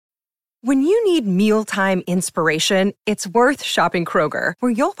When you need mealtime inspiration, it's worth shopping Kroger,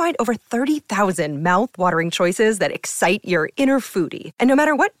 where you'll find over 30,000 mouth-watering choices that excite your inner foodie. And no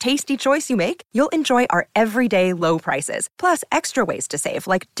matter what tasty choice you make, you'll enjoy our everyday low prices, plus extra ways to save,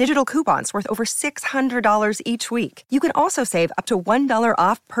 like digital coupons worth over $600 each week. You can also save up to $1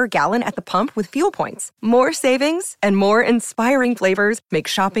 off per gallon at the pump with fuel points. More savings and more inspiring flavors make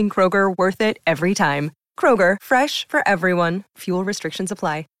shopping Kroger worth it every time. Kroger, fresh for everyone. Fuel restrictions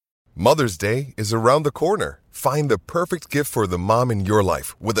apply. Mother's Day is around the corner. Find the perfect gift for the mom in your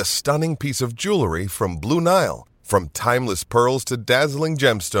life with a stunning piece of jewelry from Blue Nile. From timeless pearls to dazzling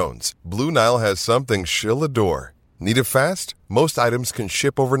gemstones, Blue Nile has something she'll adore. Need it fast? Most items can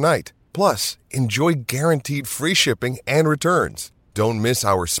ship overnight. Plus, enjoy guaranteed free shipping and returns. Don't miss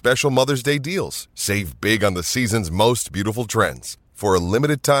our special Mother's Day deals. Save big on the season's most beautiful trends. For a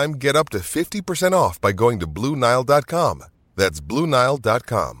limited time, get up to 50% off by going to BlueNile.com. That's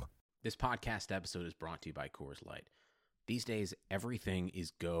BlueNile.com. This podcast episode is brought to you by Coors Light. These days, everything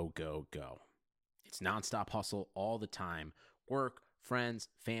is go, go, go. It's nonstop hustle all the time. Work, friends,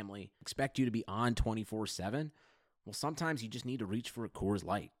 family, expect you to be on 24/7. Well, sometimes you just need to reach for a Coors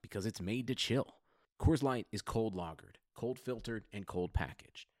Light because it's made to chill. Coors Light is cold lagered, cold filtered, and cold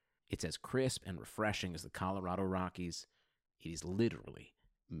packaged. It's as crisp and refreshing as the Colorado Rockies. It is literally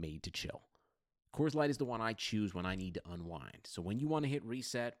made to chill. Coors Light is the one I choose when I need to unwind. So when you want to hit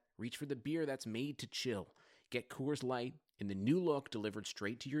reset, reach for the beer that's made to chill. Get Coors Light in the new look delivered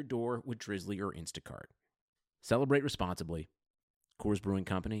straight to your door with Drizzly or Instacart. Celebrate responsibly. Coors Brewing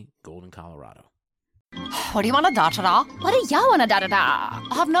Company, Golden, Colorado. What do you want to da-da-da? What do ya want to da-da-da?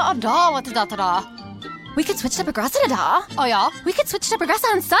 I have no idea what to da-da-da. We could switch to Progressive da. Oh yeah? We could switch to Progressive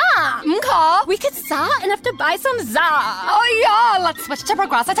and sa. Okay. We could sa and have to buy some za. Oh yeah, let's switch to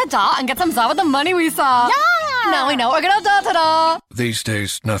Progressive to da and get some za with the money we saw. Yeah! Now we know we're gonna da-da-da. These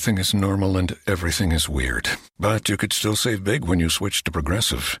days, nothing is normal and everything is weird. But you could still save big when you switch to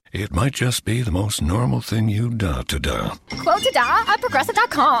Progressive. It might just be the most normal thing you da-da-da. Quote to da at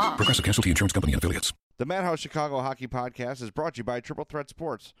Progressive.com. Progressive Casualty Insurance Company and Affiliates. The Madhouse Chicago Hockey Podcast is brought to you by Triple Threat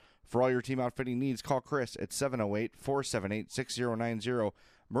Sports. For all your team outfitting needs, call Chris at 708-478-6090.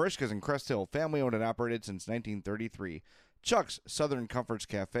 Marishka's in Crest Hill, family-owned and operated since 1933. Chuck's Southern Comforts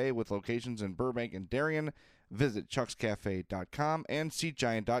Cafe with locations in Burbank and Darien. Visit chuckscafe.com and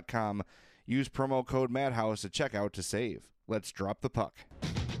seatgiant.com. Use promo code MADHOUSE at checkout to save. Let's drop the puck.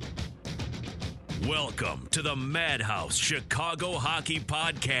 Welcome to the Madhouse Chicago Hockey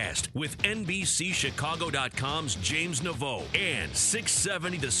Podcast with NBCChicago.com's James Naveau and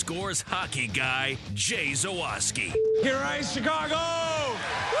 670 The Score's hockey guy, Jay Zawaski. Here I Chicago!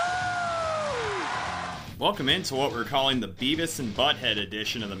 Woo! Welcome into what we're calling the Beavis and Butthead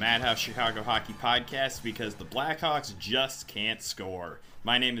edition of the Madhouse Chicago Hockey Podcast because the Blackhawks just can't score.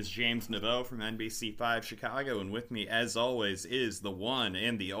 My name is James Naveau from NBC5 Chicago, and with me, as always, is the one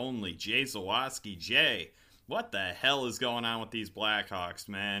and the only Jay Zawaski. Jay, what the hell is going on with these Blackhawks,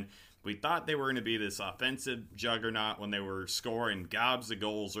 man? We thought they were going to be this offensive juggernaut when they were scoring gobs of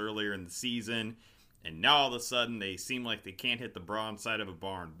goals earlier in the season, and now all of a sudden they seem like they can't hit the broad side of a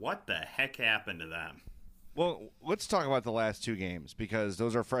barn. What the heck happened to them? Well, let's talk about the last two games because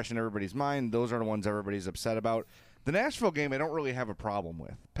those are fresh in everybody's mind. Those are the ones everybody's upset about. The Nashville game I don't really have a problem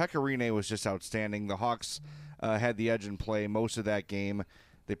with. Pekka Rinne was just outstanding. The Hawks had the edge in play most of that game.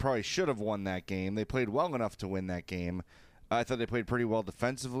 They probably should have won that game. They played well enough to win that game. I thought they played pretty well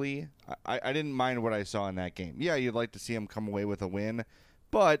defensively. I didn't mind what I saw in that game. Yeah, you'd like to see them come away with a win,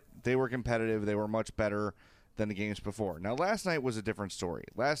 but they were competitive. They were much better than the games before. Now, last night was a different story.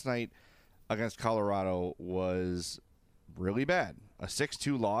 Last night against Colorado was really bad. A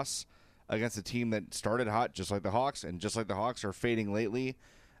 6-2 loss against a team that started hot just like the Hawks, and just like the Hawks are fading lately.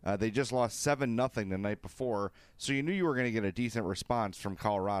 They just lost 7-0 the night before, so you knew you were going to get a decent response from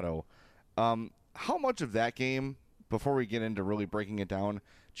Colorado. How much of that game, before we get into really breaking it down,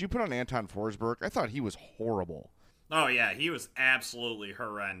 did you put on Anton Forsberg? I thought he was horrible. Oh, yeah, he was absolutely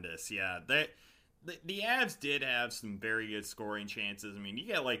horrendous. Yeah, the Avs did have some very good scoring chances. I mean, you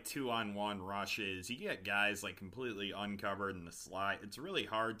get like 2-on-1 rushes. You get guys like completely uncovered in the slot. It's really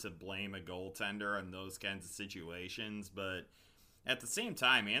hard to blame a goaltender in those kinds of situations. But at the same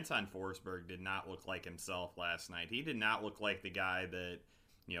time, Anton Forsberg did not look like himself last night. He did not look like the guy that,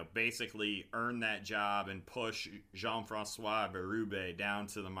 you know, basically earned that job and push Jean-François Berube down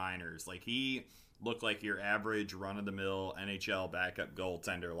to the minors. Like, he looked like your average run-of-the-mill NHL backup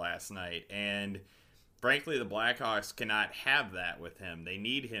goaltender last night. And frankly, the Blackhawks cannot have that with him. They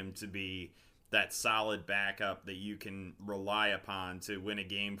need him to be that solid backup that you can rely upon to win a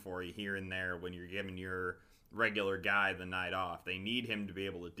game for you here and there when you're giving your regular guy the night off. They need him to be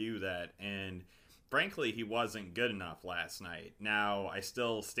able to do that, and frankly, he wasn't good enough last night. Now, I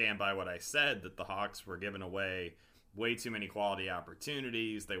still stand by what I said, that the Hawks were giving away way too many quality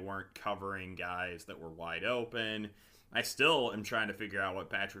opportunities. They weren't covering guys that were wide open. I still am trying to figure out what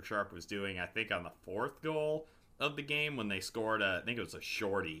Patrick Sharp was doing, I think, on the fourth goal of the game when they scored, I think it was a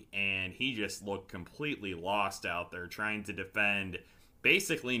shorty, and he just looked completely lost out there trying to defend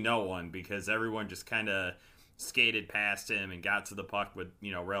basically no one because everyone just kind of skated past him and got to the puck with,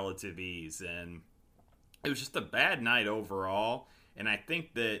 relative ease. And it was just a bad night overall, and I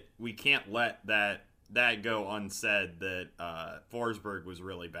think that we can't let that go unsaid that Forsberg was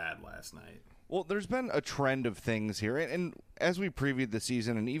really bad last night. Well, there's been a trend of things here, and as we previewed the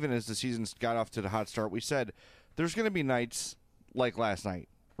season, and even as the season got off to the hot start, we said there's going to be nights like last night,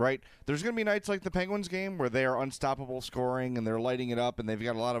 right? There's going to be nights like the Penguins game where they are unstoppable scoring and they're lighting it up and they've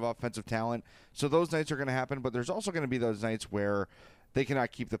got a lot of offensive talent. So those nights are going to happen, but there's also going to be those nights where they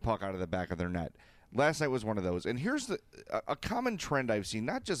cannot keep the puck out of the back of their net. Last night was one of those. And here's a common trend I've seen,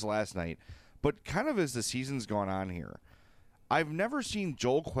 not just last night, but kind of as the season's gone on here. I've never seen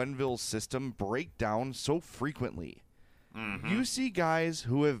Joel Quenneville's system break down so frequently. Mm-hmm. You see guys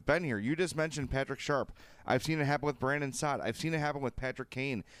who have been here. You just mentioned Patrick Sharp. I've seen it happen with Brandon Saad. I've seen it happen with Patrick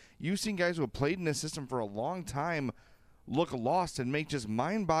Kane. You've seen guys who have played in this system for a long time look lost and make just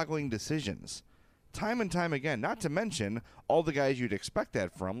mind-boggling decisions. Time and time again. Not to mention all the guys you'd expect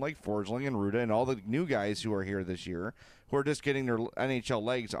that from, like Forsling and Ruda and all the new guys who are here this year who are just getting their NHL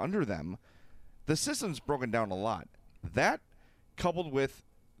legs under them. The system's broken down a lot. That, coupled with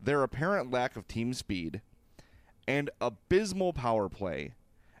their apparent lack of team speed and abysmal power play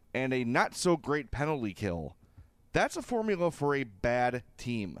and a not-so-great penalty kill, that's a formula for a bad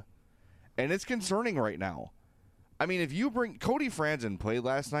team. And it's concerning right now. I mean, if you bring... Cody Franzen played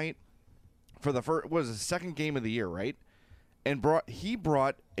last night for the first... was the second game of the year, right? And he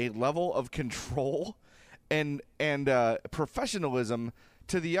brought a level of control and professionalism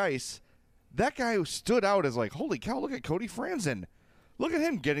to the ice. That guy who stood out as like, holy cow, look at Cody Franzen. Look at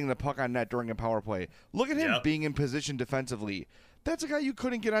him getting the puck on net during a power play. Look at him being in position defensively. That's a guy you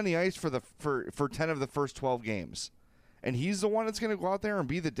couldn't get on the ice for 10 of the first 12 games. And he's the one that's going to go out there and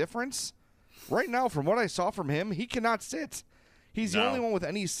be the difference? Right now, from what I saw from him, he cannot sit. He's the only one with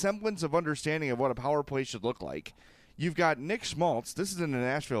any semblance of understanding of what a power play should look like. You've got Nick Schmaltz. This is in the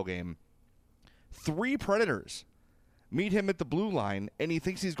Nashville game. 3 Predators meet him at the blue line, and he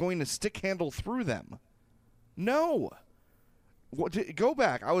thinks he's going to stick handle through them. No. Go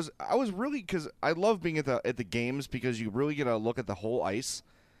back. I was really, because I love being at the games because you really get a look at the whole ice.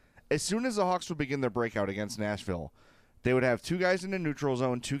 As soon as the Hawks would begin their breakout against Nashville, they would have 2 guys in the neutral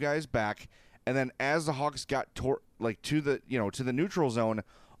zone, 2 guys back, and then as the Hawks got to the neutral zone,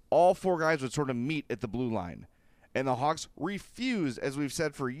 all 4 guys would sort of meet at the blue line. And the Hawks refused, as we've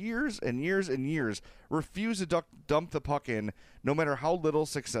said for years and years and years, refused to dump the puck in no matter how little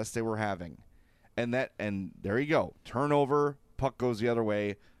success they were having. And there you go. Turnover, puck goes the other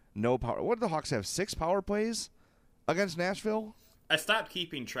way, no power. What did the Hawks have, 6 power plays against Nashville? I stopped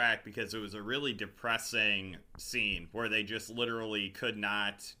keeping track because it was a really depressing scene where they just literally could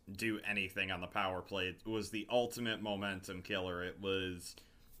not do anything on the power play. It was the ultimate momentum killer. It was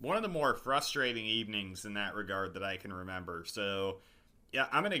one of the more frustrating evenings in that regard that I can remember. So, yeah,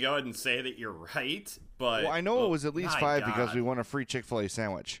 I'm going to go ahead and say that you're right. But I know it was at least 5 because we won a free Chick-fil-A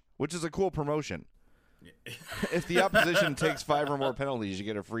sandwich, which is a cool promotion. If the opposition takes 5 or more penalties, you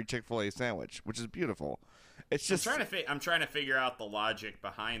get a free Chick-fil-A sandwich, which is beautiful. It's just I'm trying to figure out the logic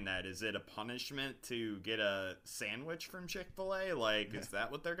behind that. Is it a punishment to get a sandwich from Chick-fil-A? Like, is that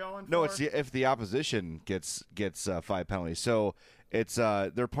what they're going for? No, it's if the opposition gets 5 penalties. So it's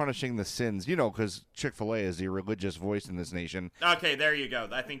they're punishing the sins, because Chick-fil-A is the religious voice in this nation. Okay, there you go.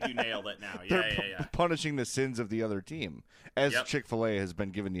 I think you nailed it now. Yeah. Punishing the sins of the other team, as Chick-fil-A has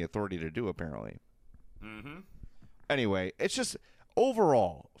been given the authority to do, apparently. Mm-hmm. Anyway, it's just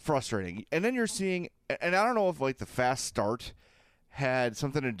overall frustrating. And then you're seeing, and I don't know if the fast start had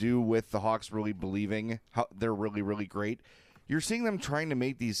something to do with the Hawks really believing how they're really, really great. You're seeing them trying to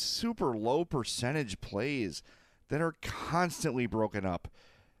make these super low percentage plays that are constantly broken up.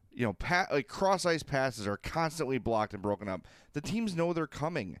 Cross ice passes are constantly blocked and broken up. The teams know they're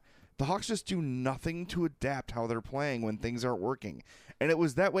coming. The Hawks just do nothing to adapt how they're playing when things aren't working. And it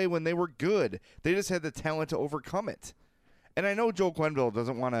was that way when they were good. They just had the talent to overcome it. And I know Joel Quenneville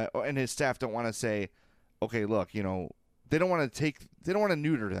doesn't want to, and his staff don't want to say, okay, look, they don't want to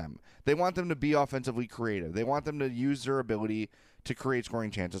neuter them. They want them to be offensively creative. They want them to use their ability to create scoring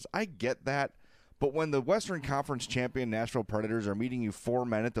chances. I get that, But when the Western Conference champion Nashville Predators are meeting you 4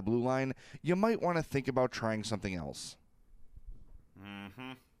 men at the blue line, you might want to think about trying something else.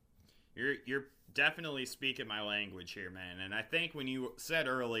 Mm-hmm. You're definitely speaking my language here, man. And I think when you said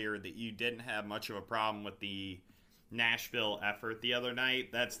earlier that you didn't have much of a problem with the Nashville effort the other night,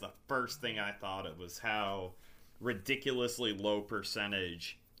 that's the first thing I thought of, was how ridiculously low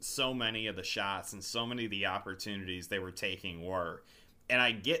percentage so many of the shots and so many of the opportunities they were taking were. And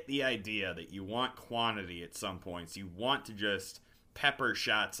I get the idea that you want quantity at some points. You want to just pepper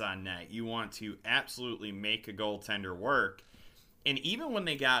shots on net. You want to absolutely make a goaltender work. And even when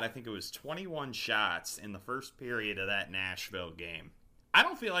they got, I think it was 21 shots in the first period of that Nashville game, I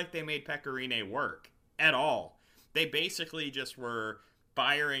don't feel like they made Pekka Rinne work at all. They basically just were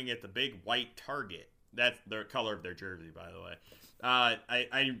firing at the big white target. That's the color of their jersey, by the way.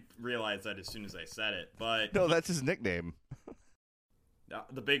 I realized that as soon as I said it, but no, that's his nickname.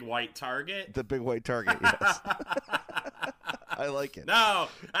 The big white target? The big white target, yes. I like it. No,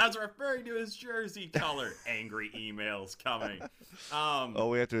 I was referring to his jersey color. Angry emails coming.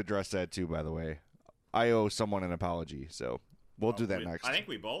 We have to address that too, by the way. I owe someone an apology, so we'll do that next. I think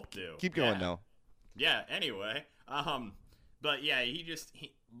we both do. Keep going, though. Yeah, anyway. But yeah, he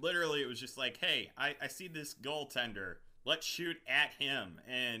literally, it was just like, hey, I see this goaltender. Let's shoot at him.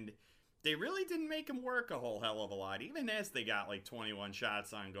 And they really didn't make him work a whole hell of a lot, even as they got like 21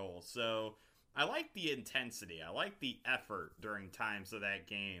 shots on goal. So I like the intensity. I like the effort during times of that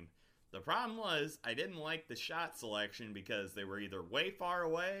game. The problem was I didn't like the shot selection because they were either way far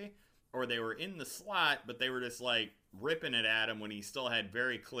away or they were in the slot, but they were just like ripping it at him when he still had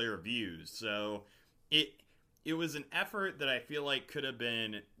very clear views. So it was an effort that I feel like could have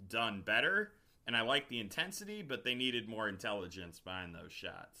been done better. And I like the intensity, but they needed more intelligence behind those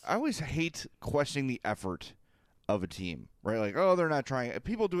shots. I always hate questioning the effort of a team, right? Like, oh, they're not trying.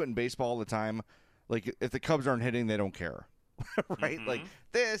 People do it in baseball all the time. Like, if the Cubs aren't hitting, they don't care, right? Mm-hmm. Like,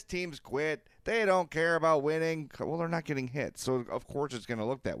 this team's quit. They don't care about winning. Well, they're not getting hit. So, of course, it's going to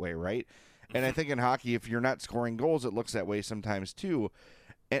look that way, right? And I think in hockey, if you're not scoring goals, it looks that way sometimes too.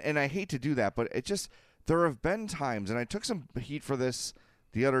 And I hate to do that, but it just, there have been times, and I took some heat for this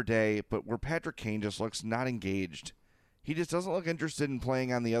the other day, but where Patrick Kane just looks not engaged. He just doesn't look interested in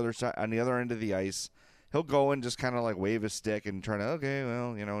playing on the other side, on the other end of the ice. He'll go and just kind of like wave his stick and try to, okay,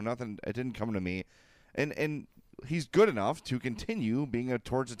 well, nothing, it didn't come to me. And he's good enough to continue being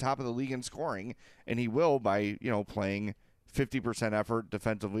towards the top of the league in scoring, and he will by, playing 50% effort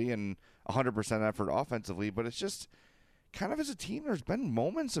defensively and 100% effort offensively. But it's just kind of, as a team, there's been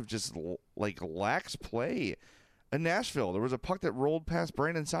moments of just like lax play. In Nashville, there was a puck that rolled past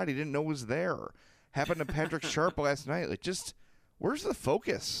Brandon Saad. He didn't know was there. Happened to Patrick Sharp last night. Like, just, where's the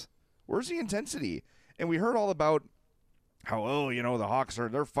focus? Where's the intensity? And we heard all about how, the Hawks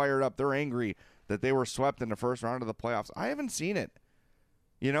they're fired up. They're angry that they were swept in the first round of the playoffs. I haven't seen it.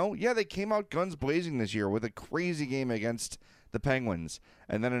 Yeah, they came out guns blazing this year with a crazy game against the Penguins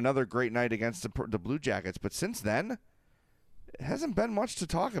and then another great night against the Blue Jackets. But since then, it hasn't been much to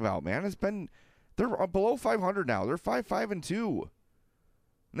talk about, man. They're below 500 now. They're 5-5-2.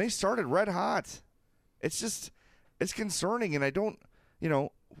 And they started red hot. It's concerning, and I don't,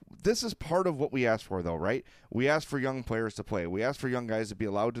 this is part of what we asked for, though, right? We asked for young players to play. We asked for young guys to be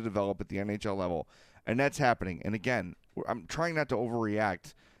allowed to develop at the NHL level, and that's happening. And again, I'm trying not to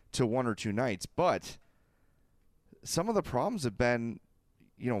overreact to one or two nights, but some of the problems have been,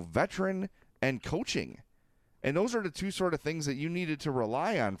 veteran and coaching. And those are the two sort of things that you needed to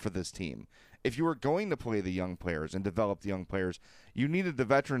rely on for this team. If you were going to play the young players and develop the young players, you needed the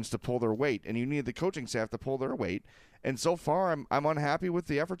veterans to pull their weight, and you needed the coaching staff to pull their weight. And so far, I'm unhappy with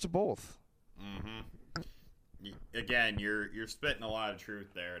the efforts of both. Mm-hmm. Again, you're spitting a lot of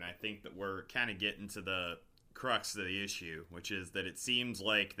truth there, and I think that we're kind of getting to the crux of the issue, which is that it seems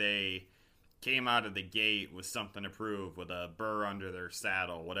like they came out of the gate with something to prove, with a burr under their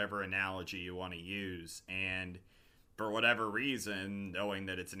saddle, whatever analogy you want to use, and for whatever reason, knowing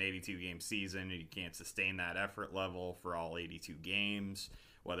that it's an 82-game season and you can't sustain that effort level for all 82 games,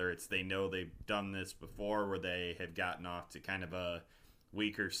 whether it's they know they've done this before where they have gotten off to kind of a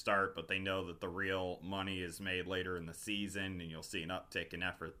weaker start, but they know that the real money is made later in the season and you'll see an uptick in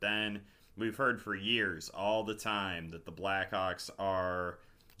effort then. We've heard for years, all the time, that the Blackhawks are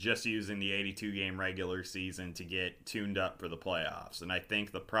just using the 82-game regular season to get tuned up for the playoffs. And I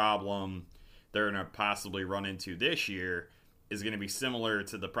think the problem they're going to possibly run into this year is going to be similar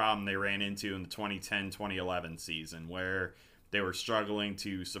to the problem they ran into in the 2010-2011 season, where they were struggling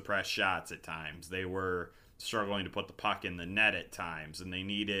to suppress shots at times. They were struggling to put the puck in the net at times, and they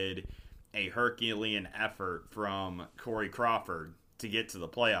needed a Herculean effort from Corey Crawford to get to the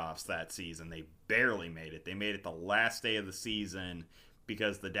playoffs that season. They barely made it. They made it the last day of the season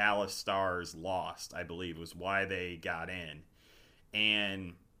because the Dallas Stars lost, I believe, was why they got in.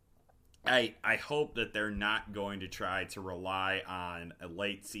 And I hope that they're not going to try to rely on a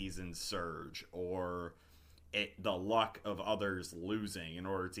late season surge or the luck of others losing in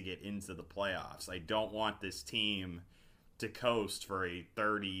order to get into the playoffs. I don't want this team to coast for a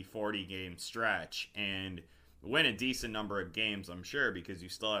 30, 40 game stretch and win a decent number of games, I'm sure, because you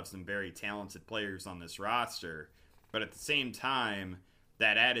still have some very talented players on this roster. But at the same time,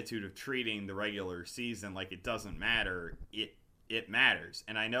 that attitude of treating the regular season like it doesn't matter, it matters.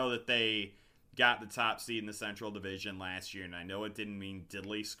 And I know that they got the top seed in the Central Division last year, and I know it didn't mean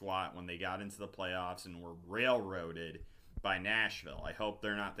diddly squat when they got into the playoffs and were railroaded by Nashville. I hope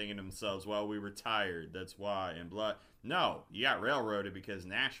they're not thinking to themselves, well, we were tired, that's why, and blah. No, you got railroaded because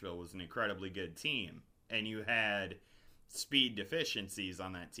Nashville was an incredibly good team, and you had speed deficiencies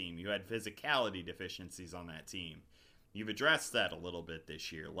on that team. You had physicality deficiencies on that team. You've addressed that a little bit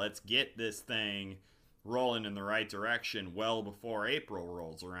this year. Let's get this thing rolling in the right direction well before April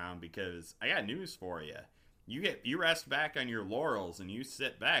rolls around, because I got news for you. You rest back on your laurels and you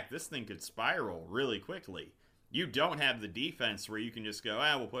sit back, this thing could spiral really quickly. You don't have the defense where you can just go,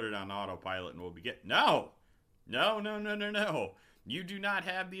 we'll put it on autopilot and we'll be good. No. You do not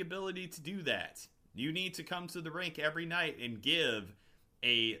have the ability to do that. You need to come to the rink every night and give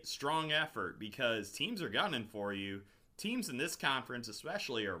a strong effort, because teams are gunning for you. Teams in this conference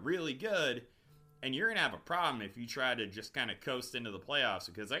especially are really good, and you're going to have a problem if you try to just kind of coast into the playoffs,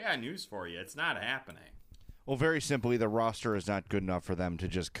 because I got news for you. It's not happening. Well, very simply, the roster is not good enough for them to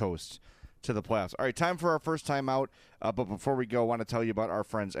just coast to the playoffs. All right, time for our first time out. But before we go, I want to tell you about our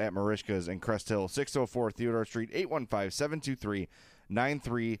friends at Merichka's in Crest Hill, 604 Theodore Street,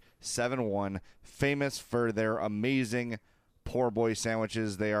 815-723-9371. Famous for their amazing poor boy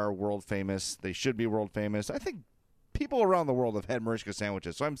sandwiches. They are world famous. They should be world famous. I think people around the world have had Merichka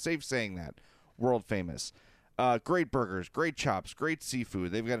sandwiches, so I'm safe saying that. World famous. Great burgers, great chops, great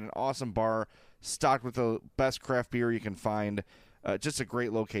seafood. They've got an awesome bar stocked with the best craft beer you can find. Just a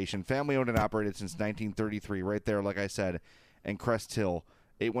great location. Family owned and operated since 1933, right there, like I said, in Crest Hill.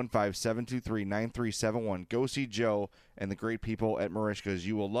 815-723-9371. Go see Joe and the great people at Merichka's.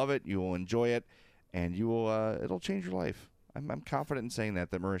 You will love it. You will enjoy it, and you will. It'll change your life. I'm confident in saying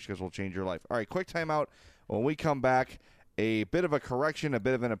that Merichka's will change your life. All right, quick timeout. When we come back, a bit of a correction, a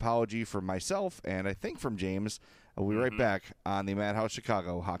bit of an apology from myself, and I think from James. We'll be right back on the Madhouse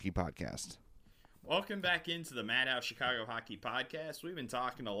Chicago Hockey Podcast. Welcome back into the Madhouse Chicago Hockey Podcast. We've been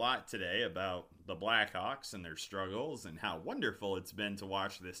talking a lot today about the Blackhawks and their struggles and how wonderful it's been to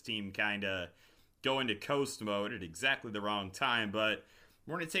watch this team kind of go into coast mode at exactly the wrong time. But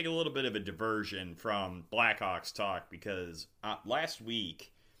we're going to take a little bit of a diversion from Blackhawks talk, because last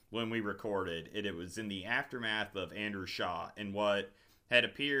week when we recorded it was in the aftermath of Andrew Shaw and what had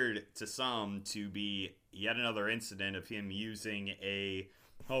appeared to some to be yet another incident of him using a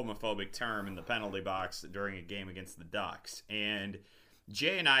homophobic term in the penalty box during a game against the Ducks. And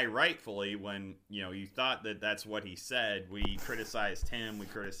Jay and I, rightfully, when you thought that that's what he said, we criticized him, we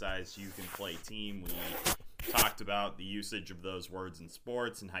criticized You Can Play Team, we talked about the usage of those words in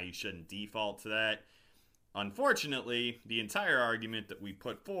sports and how you shouldn't default to that. Unfortunately, the entire argument that we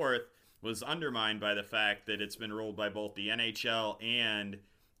put forth was undermined by the fact that it's been ruled by both the NHL and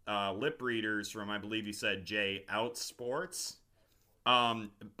lip readers from, I believe you said, Jay, Outsports.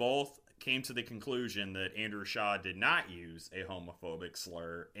 Both came to the conclusion that Andrew Shaw did not use a homophobic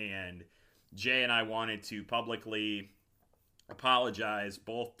slur, and Jay and I wanted to publicly apologize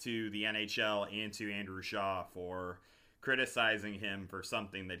both to the NHL and to Andrew Shaw for criticizing him for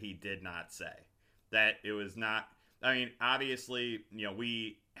something that he did not say. That it was not, I mean, obviously,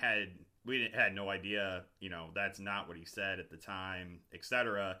 we had no idea, that's not what he said at the time,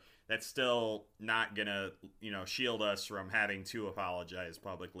 etc. That's still not gonna, shield us from having to apologize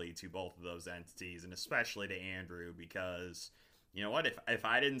publicly to both of those entities, and especially to Andrew, because you know what, if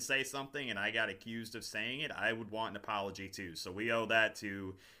I didn't say something and I got accused of saying it, I would want an apology too. So we owe that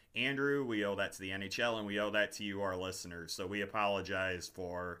to Andrew, we owe that to the NHL, and we owe that to you, our listeners. So we apologize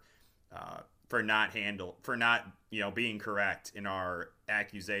for not being correct in our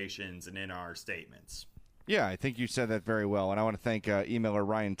accusations and in our statements. Yeah, I think you said that very well, and I want to thank emailer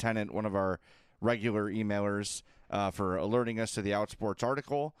Ryan Tennant, one of our regular emailers, for alerting us to the Outsports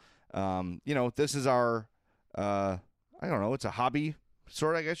article. This is our, I don't know, it's a hobby,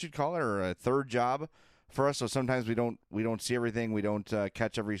 sort of, I guess you'd call it, or a third job for us. So sometimes we don't see everything, we don't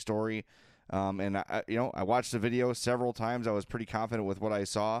catch every story. And I watched the video several times. I was pretty confident with what I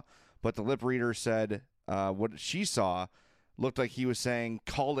saw. But the lip reader said what she saw looked like he was saying,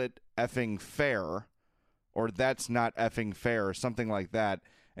 call it effing fair, or that's not effing fair, or something like that,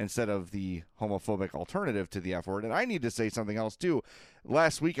 instead of the homophobic alternative to the F word. And I need to say something else, too.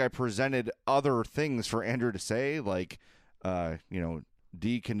 Last week, I presented other things for Andrew to say, like,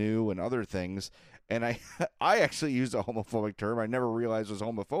 D-canoe and other things. And I actually used a homophobic term I never realized was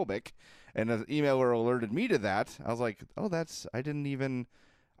homophobic. And an emailer alerted me to that. I was like, oh, I didn't even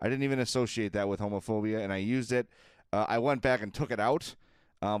associate that with homophobia. And I used it. I went back and took it out.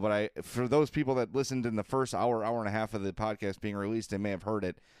 But for those people that listened in the first hour and a half of the podcast being released, they may have heard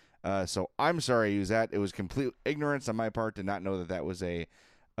it. So I'm sorry I used that. It was complete ignorance on my part to not know that was a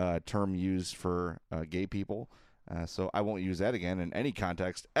term used for gay people. So I won't use that again in any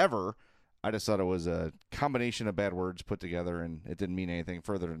context ever. I just thought it was a combination of bad words put together, and it didn't mean anything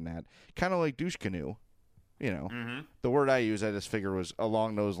further than that. Kind of like douche canoe. The word I use, I just figured was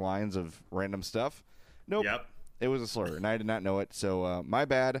along those lines of random stuff. Nope. Yep. It was a slur, and I did not know it. So my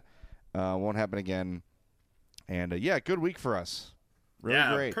bad. Won't happen again. And, good week for us.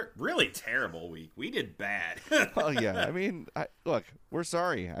 Really great. Really terrible week. We did bad. Well, yeah. I mean, look, we're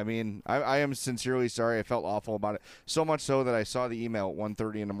sorry. I mean, I am sincerely sorry. I felt awful about it. So much so that I saw the email at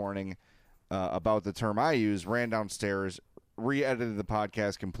 1:30 in the morning about the term I used, ran downstairs, re-edited the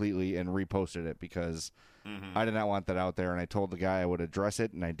podcast completely, and reposted it because I did not want that out there. And I told the guy I would address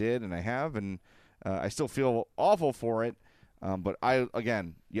it, and I did, and I have, and I still feel awful for it. But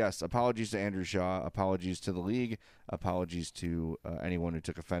yes, apologies to Andrew Shaw, apologies to the league, apologies to anyone who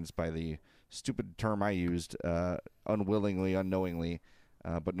took offense by the stupid term I used, unwillingly, unknowingly.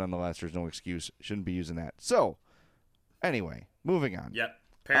 But nonetheless, there's no excuse. Shouldn't be using that. So, anyway, moving on. Yep,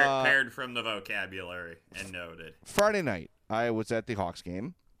 paired from the vocabulary and noted. Friday night, I was at the Hawks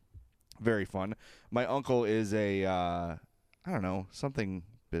game. Very fun. My uncle is a, something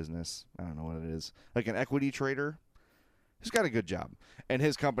business. I don't know what it is. Like an equity trader. He's got a good job. And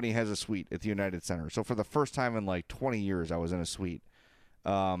his company has a suite at the United Center. So for the first time in like 20 years, I was in a suite.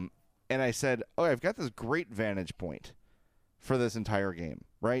 And I said, I've got this great vantage point for this entire game,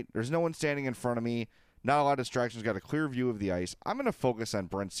 right? There's no one standing in front of me. Not a lot of distractions. Got a clear view of the ice. I'm going to focus on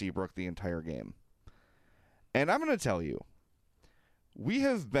Brent Seabrook the entire game. And I'm going to tell you, we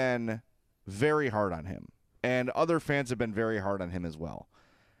have been very hard on him. And other fans have been very hard on him as well.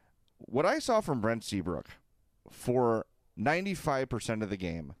 What I saw from Brent Seabrook for 95% of the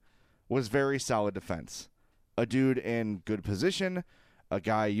game was very solid defense. A dude in good position, a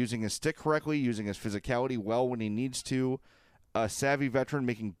guy using his stick correctly, using his physicality well when he needs to, a savvy veteran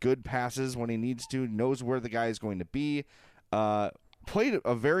making good passes when he needs to, knows where the guy is going to be, played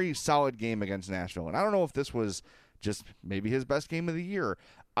a very solid game against Nashville. And I don't know if this was just maybe his best game of the year.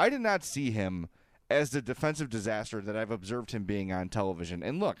 I did not see him as the defensive disaster that I've observed him being on television.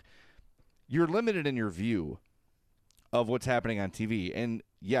 And look, you're limited in your view of what's happening on TV. And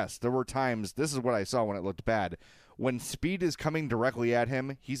yes, there were times, this is what I saw when it looked bad, when speed is coming directly at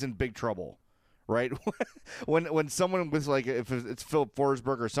him, he's in big trouble, right? when someone with, like, if it's Philip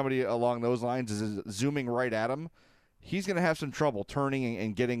Forsberg or somebody along those lines is zooming right at him, he's going to have some trouble turning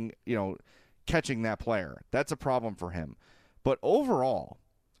and getting, catching that player. That's a problem for him. But overall,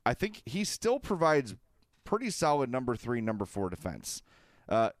 I think he still provides pretty solid number 3, number 4 defense.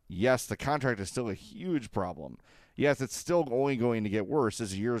 Yes, the contract is still a huge problem. Yes, it's still only going to get worse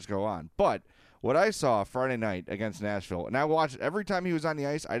as years go on. But what I saw Friday night against Nashville, and I watched every time he was on the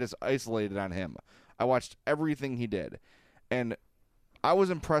ice, I just isolated on him. I watched everything he did. And I was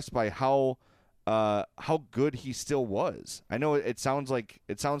impressed by how good he still was. I know it sounds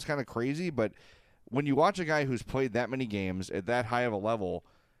kind of crazy, but when you watch a guy who's played that many games at that high of a level,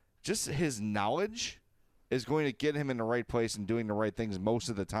 just his knowledge is going to get him in the right place and doing the right things most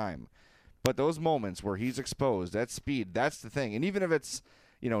of the time. But those moments where he's exposed, that speed, that's the thing. And even if it's,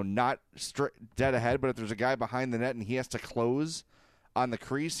 not dead ahead, but if there's a guy behind the net and he has to close on the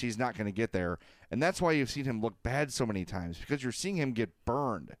crease, he's not going to get there. And that's why you've seen him look bad so many times, because you're seeing him get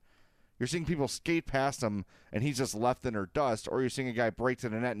burned. You're seeing people skate past him and he's just left in their dust, or you're seeing a guy break to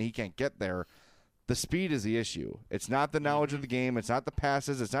the net and he can't get there. The speed is the issue. It's not the knowledge of the game. It's not the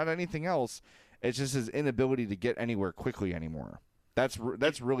passes. It's not anything else. It's just his inability to get anywhere quickly anymore. That's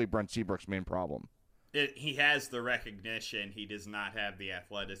really Brent Seabrook's main problem. He has the recognition. He does not have the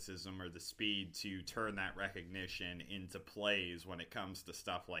athleticism or the speed to turn that recognition into plays when it comes to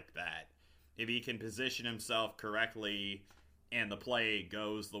stuff like that. If he can position himself correctly and the play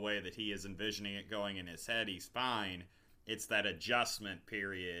goes the way that he is envisioning it going in his head, he's fine. It's that adjustment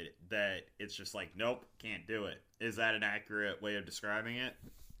period that it's just like, nope, can't do it. Is that an accurate way of describing it?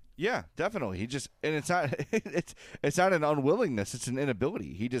 Yeah, definitely. He just and it's not it's not an unwillingness, it's an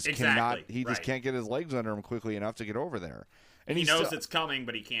inability. He just cannot just can't get his legs under him quickly enough to get over there. And he knows it's coming,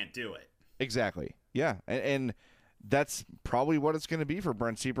 but he can't do it. Exactly. Yeah. And that's probably what it's going to be for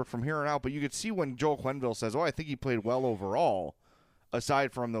Brent Seabrook from here on out. But you could see when Joel Quenneville says, I think he played well overall,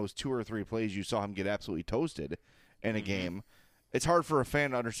 aside from those 2 or 3 plays you saw him get absolutely toasted in a game. It's hard for a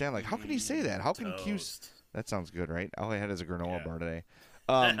fan to understand, like, how can he say that? How can Q... That sounds good, right? All I had is a granola bar today.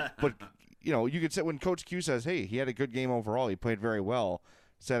 But, you could say when Coach Q says, hey, he had a good game overall, he played very well,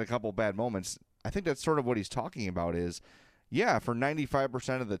 said a couple bad moments, I think that's sort of what he's talking about is, yeah, for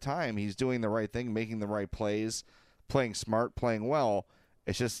 95% of the time, he's doing the right thing, making the right plays, playing smart, playing well.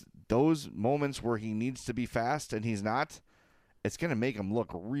 It's just those moments where he needs to be fast and he's not, it's going to make him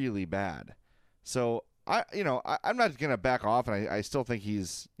look really bad. So, I'm not going to back off, and I still think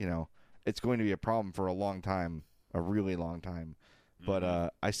he's, it's going to be a problem for a long time, a really long time.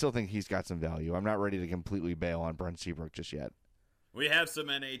 But I still think he's got some value. I'm not ready to completely bail on Brent Seabrook just yet. We have some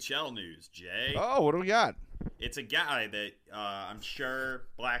NHL news, Jay. Oh, what do we got? It's a guy that I'm sure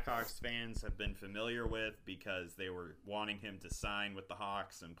Blackhawks fans have been familiar with because they were wanting him to sign with the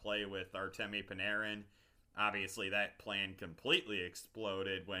Hawks and play with Artemi Panarin. Obviously, that plan completely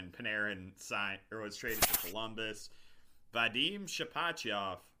exploded when Panarin was traded to Columbus. Vadim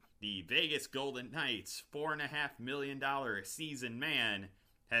Shapachyov, the Vegas Golden Knights' $4.5 million a season man,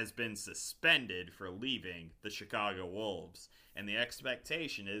 has been suspended for leaving the Chicago Wolves. And the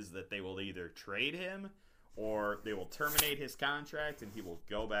expectation is that they will either trade him or they will terminate his contract and he will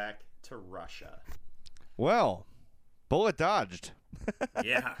go back to Russia. Well, bullet dodged.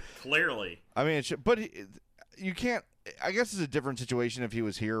 Yeah, clearly. I mean, but you can't. I guess it's a different situation if he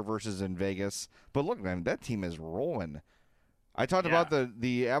was here versus in Vegas. But look, man, that team is rolling. I talked about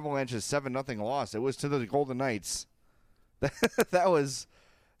the Avalanche's 7-0 loss. It was to the Golden Knights.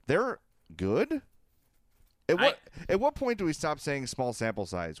 They're good. At what point do we stop saying small sample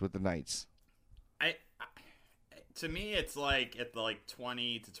size with the Knights? To me, it's like at the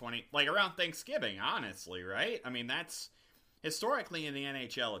 20 to 20, like around Thanksgiving, honestly, right? I mean, that's historically in the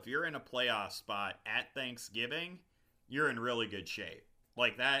NHL. If you're in a playoff spot at Thanksgiving, you're in really good shape.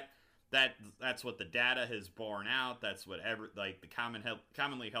 Like that's what the data has borne out. That's what the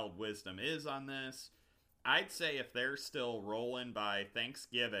commonly held wisdom is on this. I'd say if they're still rolling by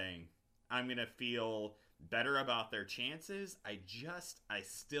Thanksgiving, I'm gonna feel better about their chances. I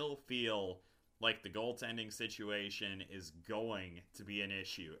still feel like the goaltending situation is going to be an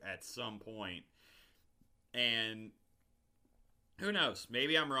issue at some point. And who knows?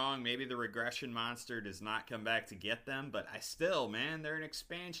 Maybe I'm wrong. Maybe the regression monster does not come back to get them. But they're an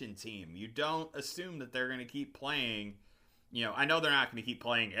expansion team. You don't assume that they're going to keep playing. I know they're not going to keep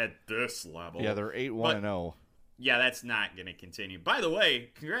playing at this level. Yeah, they're 8-1-0. Yeah, that's not going to continue. By the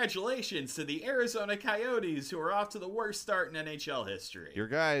way, congratulations to the Arizona Coyotes, who are off to the worst start in NHL history. Your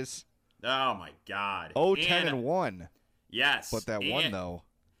guys. Oh, my God. 10-1. Yes. But that one, though,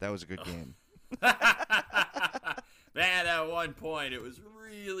 that was a good game. Man, at one point, it was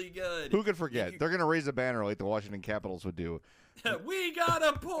really good. Who could forget? They're going to raise a banner like the Washington Capitals would do. We got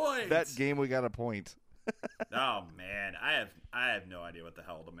a point! That game, we got a point. Oh, man. I have no idea what the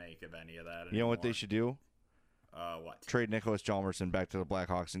hell to make of any of that anymore. You know what they should do? What? Trade Nicholas Hjalmarsson back to the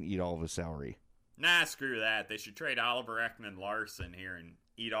Blackhawks and eat all of his salary. Nah, screw that. They should trade Oliver Ekman-Larsson here and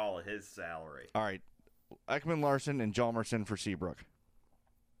eat all of his salary. All right. Ekman-Larsson and Hjalmarsson for Seabrook.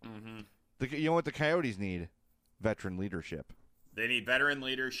 Mm-hmm. You know what the Coyotes need? Veteran leadership. They need veteran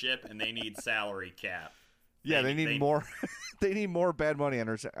leadership, and they need salary cap. Yeah, they need more. They need more bad money on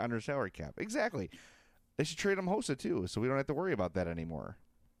their salary cap. Exactly. They should trade him Hossa too, so we don't have to worry about that anymore.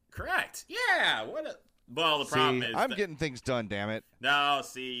 Correct. Yeah. Well, the problem is I'm getting things done. Damn it. No,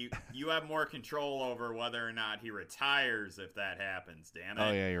 you have more control over whether or not he retires if that happens. Damn it.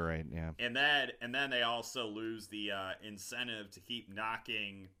 Oh yeah, you're right. Yeah. And then they also lose the incentive to keep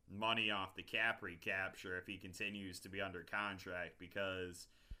knocking money off the cap recapture if he continues to be under contract, because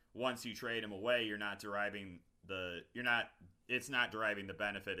once you trade him away, it's not deriving the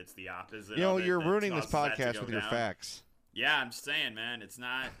benefit, it's the opposite. You're ruining this podcast with your facts. Yeah, I'm just saying, man, it's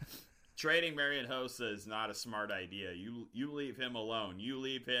not trading Marian Hossa is not a smart idea. You leave him alone. You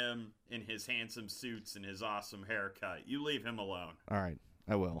leave him in his handsome suits and his awesome haircut. You leave him alone. All right,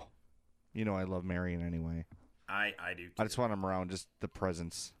 I will. I love Marian anyway. I do too. I just want him around, just the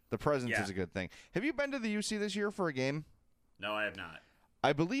presence. The presence is a good thing. Have you been to the UC this year for a game? No, I have not.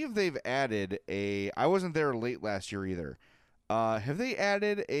 I believe they've added I wasn't there late last year either. Have they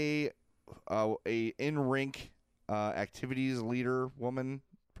added a in-rink activities leader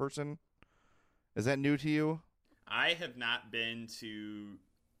person? Is that new to you? I have not been to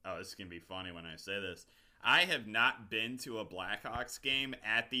oh, this is going to be funny when I say this. I have not been to a Blackhawks game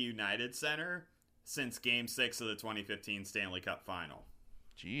at the United Center since Game 6 of the 2015 Stanley Cup Final.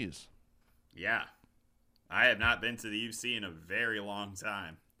 Jeez. Yeah. I have not been to the UC in a very long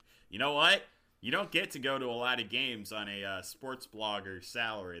time. You know what? You don't get to go to a lot of games on a sports blogger's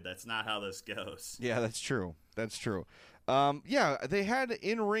salary. That's not how this goes. Yeah, that's true. That's true. Yeah, they had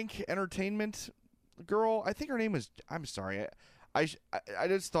in-rink entertainment girl. I think her name was, I'm sorry. I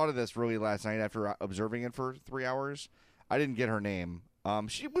just thought of this really last night after observing it for 3 hours. I didn't get her name.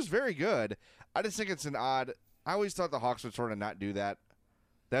 She was very good. I just think it's an odd. I always thought the Hawks would sort of not do that.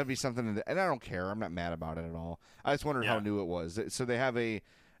 That would be something, and I don't care. I'm not mad about it at all. I just wondered how new it was. So they have a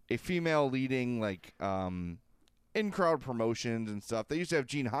female leading like in-crowd promotions and stuff. They used to have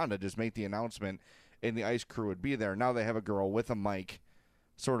Gene Honda just make the announcement, and the ice crew would be there. Now they have a girl with a mic,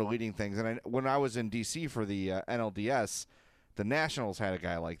 sort of leading things. And when I was in D.C. for the NLDS. The Nationals had a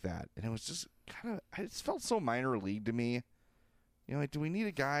guy like that, and it was just kind of. It just felt so minor league to me. You know, like, do we need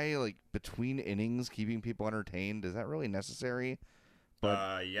a guy like between innings keeping people entertained? Is that really necessary?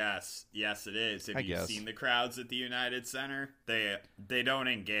 But yes, it is. Have you seen the crowds at the United Center? They don't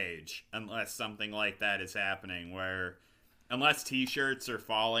engage unless something like that is happening. Unless T-shirts are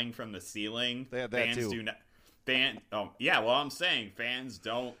falling from the ceiling, they have that fans too. do not. Yeah. Well, I'm saying fans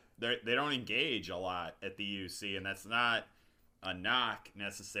don't. They don't engage a lot at the UC, and that's not a knock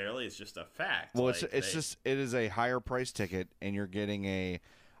necessarily. It's just a fact. Well, it is a higher price ticket, and you're getting and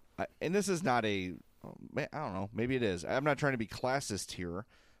this is not I don't know, maybe it is. I'm not trying to be classist here,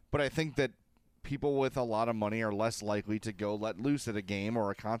 but I think that people with a lot of money are less likely to go let loose at a game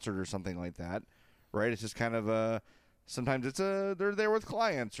or a concert or something like that, right? It's just kind of sometimes they're there with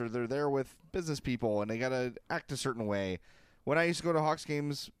clients or they're there with business people, and they got to act a certain way. When I used to go to Hawks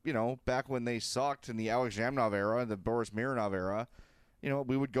games, back when they sucked in the Alex Zhamnov era, the Boris Mironov era,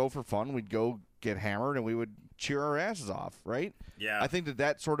 we would go for fun. We'd go get hammered, and we would cheer our asses off, right? Yeah. I think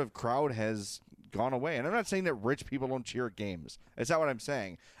that sort of crowd has gone away. And I'm not saying that rich people don't cheer at games. That's not what I'm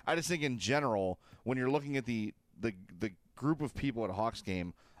saying. I just think in general, when you're looking at the group of people at a Hawks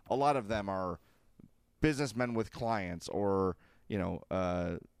game, a lot of them are businessmen with clients or,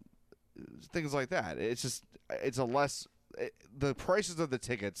 things like that. The prices of the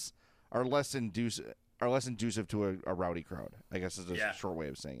tickets are less inducive to a rowdy crowd, I guess is a short way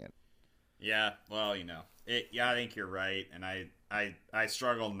of saying it. Yeah, well, I think you're right, and I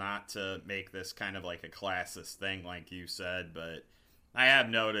struggle not to make this kind of like a classist thing like you said, but I have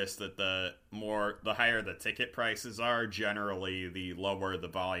noticed that the higher the ticket prices are, generally the lower the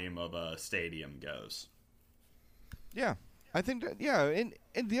volume of a stadium goes. Yeah. I think that,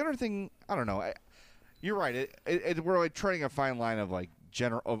 and the other thing, I don't know, you're right. We're like treading a fine line of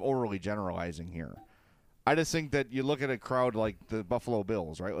of overly generalizing here. I just think that you look at a crowd like the Buffalo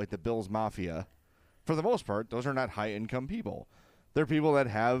Bills, right? Like the Bills Mafia. For the most part, those are not high-income people. They're people that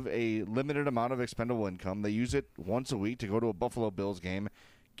have a limited amount of expendable income. They use it once a week to go to a Buffalo Bills game,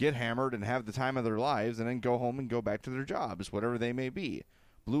 get hammered, and have the time of their lives, and then go home and go back to their jobs, whatever they may be,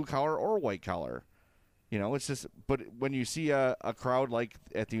 blue-collar or white-collar. It's just, but when you see a crowd like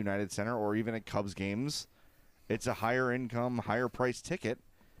at the United Center or even at Cubs games, it's a higher income, higher price ticket,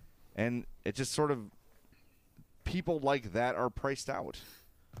 and it just sort of, people like that are priced out.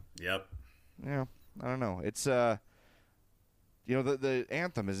 Yep. Yeah, I don't know. It's, the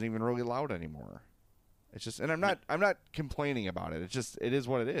anthem isn't even really loud anymore. It's just, and I'm not complaining about it. It's just, it is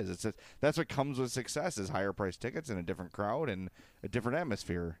what it is. That's what comes with success is higher price tickets and a different crowd and a different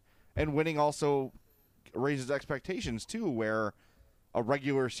atmosphere. And winning also raises expectations too, where a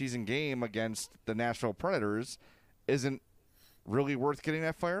regular season game against the Nashville Predators isn't really worth getting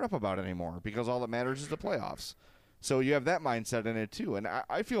that fired up about anymore because all that matters is the playoffs. So you have that mindset in it too, and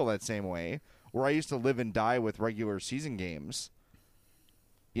I feel that same way, where I used to live and die with regular season games,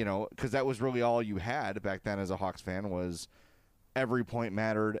 because that was really all you had back then as a Hawks fan was every point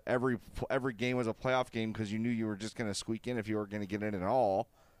mattered, every game was a playoff game because you knew you were just going to squeak in if you were going to get in at all.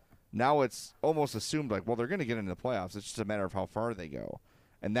 Now it's almost assumed they're going to get into the playoffs. It's just a matter of how far they go.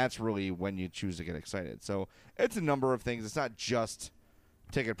 And that's really when you choose to get excited. So it's a number of things. It's not just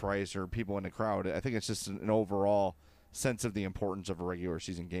ticket price or people in the crowd. I think it's just an overall sense of the importance of a regular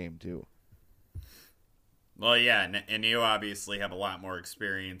season game, too. Well, yeah, and you obviously have a lot more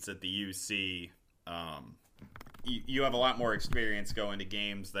experience at the UC. You have a lot more experience going to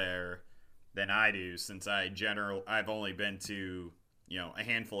games there than I do, since I've only been to a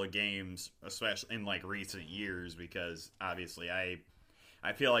handful of games, especially in recent years, because obviously I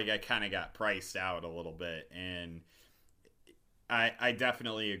feel like I kind of got priced out a little bit, and I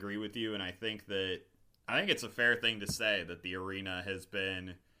definitely agree with you, and I think it's a fair thing to say that the arena has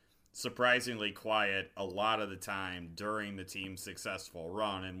been surprisingly quiet a lot of the time during the team's successful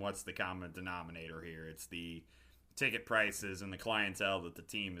run. And what's the common denominator here? It's the ticket prices and the clientele that the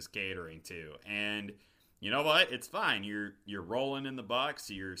team is catering to. And you know what? It's fine. You're rolling in the bucks.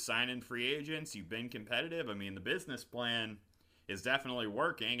 You're signing free agents. You've been competitive. I mean, the business plan is definitely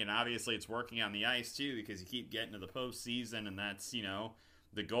working, and obviously it's working on the ice too, because you keep getting to the postseason, and that's,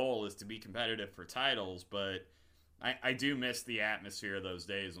 the goal is to be competitive for titles. But I do miss the atmosphere of those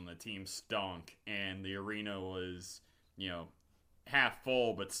days when the team stunk and the arena was, half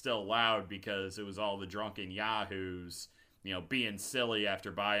full but still loud because it was all the drunken yahoos, being silly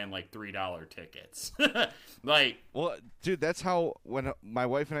after buying like $3 tickets. Well, dude, that's how when my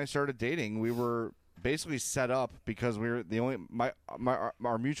wife and I started dating, we were basically set up because we were the only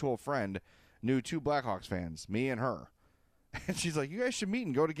our mutual friend knew two Blackhawks fans, me and her. And she's like, "You guys should meet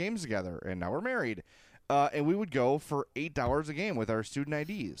and go to games together." And now we're married. And we would go for $8 a game with our student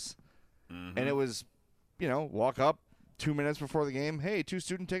IDs. Mm-hmm. And it was, walk up 2 minutes before the game. Hey, 2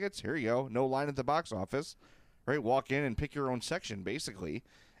 student tickets. Here you go. No line at the box office. Right? Walk in and pick your own section, basically.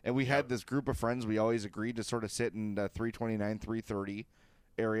 And we had this group of friends. We always agreed to sort of sit in the 329, 330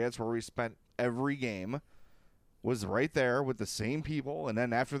 areas where we spent every game was right there with the same people. And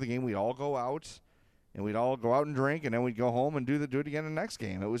then after the game, we'd all go out. And we'd all go out and drink. And then we'd go home and do it again the next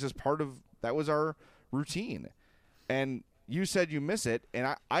game. It was just that was our routine. And you said you miss it,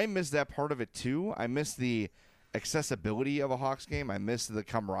 and I miss that part of it too. I miss the accessibility of a Hawks game. I miss the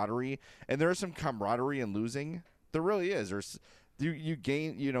camaraderie, and there is some camaraderie in losing. There really is. There's you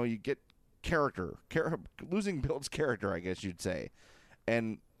gain, you get character. Losing builds character, I guess you'd say.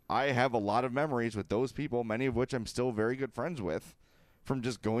 And I have a lot of memories with those people, many of which I'm still very good friends with, from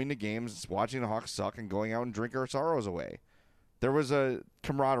just going to games, watching the Hawks suck, and going out and drink our sorrows away. There was a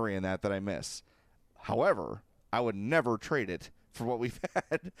camaraderie in that I miss. However, I would never trade it for what we've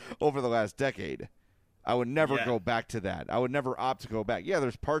had over the last decade. I would never go back to that. I would never opt to go back. Yeah,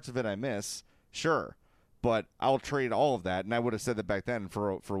 there's parts of it I miss, sure, but I'll trade all of that, and I would have said that back then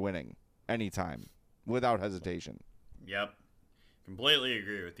for winning anytime, without hesitation. Yep. Completely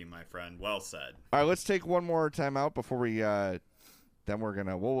agree with you, my friend. Well said. All right, let's take one more timeout before we then we're going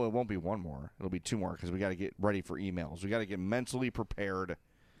to, well, it won't be one more. It'll be 2 more because we got to get ready for emails. We got to get mentally prepared.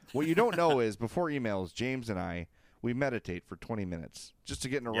 What you don't know is before emails, James and I, we meditate for 20 minutes just to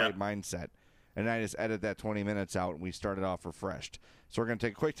get in the right mindset. And I just edit that 20 minutes out, and we started off refreshed. So we're going to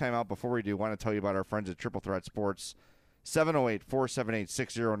take a quick time out. Before we do, I want to tell you about our friends at Triple Threat Sports,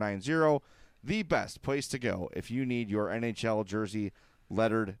 708-478-6090, the best place to go if you need your NHL jersey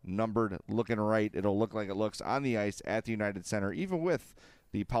lettered, numbered, looking right. It'll look like it looks on the ice at the United Center, even with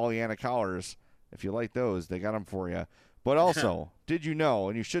the Pollyanna collars. If you like those, they got them for you. But also, did you know,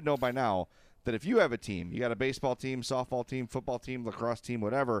 and you should know by now, that if you have a team, you got a baseball team, softball team, football team, lacrosse team,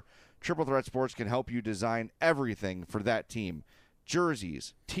 whatever, Triple Threat Sports can help you design everything for that team.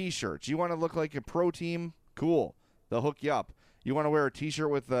 Jerseys, T-shirts. You want to look like a pro team? Cool. They'll hook you up. You want to wear a T-shirt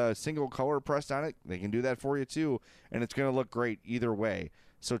with a single color pressed on it? They can do that for you too, and it's going to look great either way.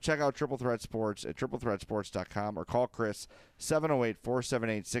 So check out Triple Threat Sports at triplethreatsports.com or call Chris,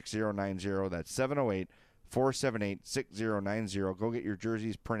 708-478-6090. That's 708-478-6090. Go get your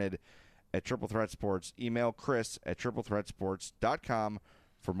jerseys printed at Triple Threat Sports. Email Chris at triplethreatsports.com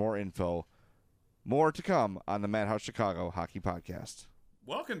for more info. More to come on the Madhouse Chicago Hockey Podcast.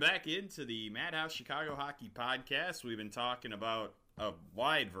 Welcome back into the Madhouse Chicago Hockey Podcast. We've been talking about a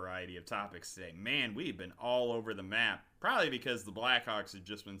wide variety of topics today. Man, we've been all over the map. Probably because the Blackhawks have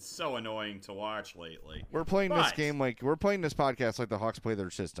just been so annoying to watch lately. We're playing this game we're playing this podcast like the Hawks play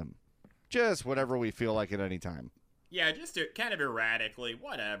their system. Just whatever we feel like at any time. Yeah, just kind of erratically,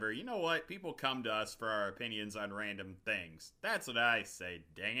 whatever. You know what? People come to us for our opinions on random things. That's what I say,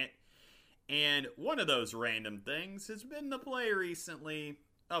 dang it. And one of those random things has been the play recently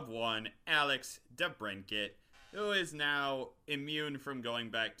of one Alex DeBrincat, who is now immune from going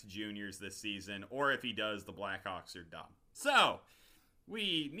back to juniors this season, or if he does, the Blackhawks are dumb. So,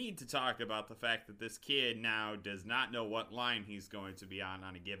 we need to talk about the fact that this kid now does not know what line he's going to be on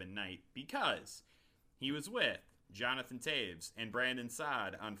a given night, because he was with Jonathan Toews and Brandon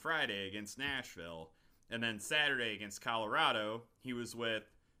Saad on Friday against Nashville, and then Saturday against Colorado, he was with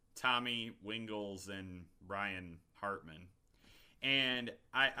Tommy Wingels and Ryan Hartman. And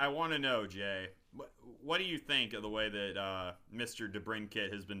I want to know, Jay, what do you think of the way that Mr.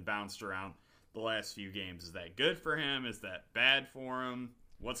 DeBrincat has been bounced around the last few games? Is that good for him? Is that bad for him?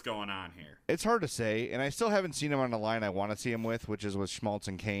 What's going on here? It's hard to say, and I still haven't seen him on the line I want to see him with, which is with Schmaltz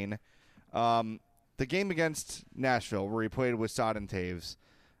and Kane. The game against Nashville, where he played with Saad and Toews,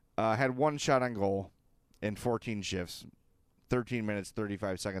 had 1 shot on goal in 14 shifts. 13 minutes,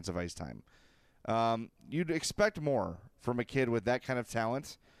 35 seconds of ice time. You'd expect more from a kid with that kind of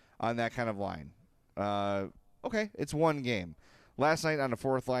talent on that kind of line. Okay, it's one game. Last night on the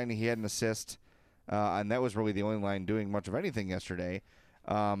fourth line, he had an assist, and that was really the only line doing much of anything yesterday.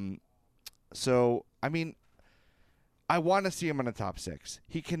 So, I mean, I want to see him in the top 6.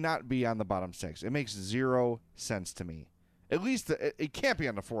 He cannot be on the bottom 6. It makes zero sense to me. At least it can't be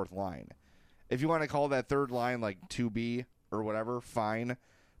on the fourth line. If you want to call that third line like 2B or whatever, fine.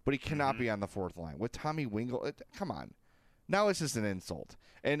 But he cannot be on the fourth line. With Tommy Wingle, come on. Now it's just an insult.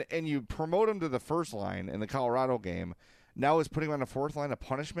 And you promote him to the first line in the Colorado game. Now is putting him on the fourth line a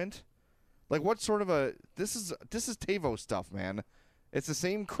punishment? Like, what sort of a... This is Tavo stuff, man. It's the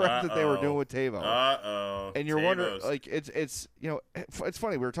same crap that they were doing with Tavo. And you're wondering, like, it's it's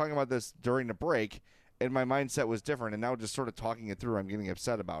funny. We were talking about this during the break, and my mindset was different. And now just sort of talking it through, I'm getting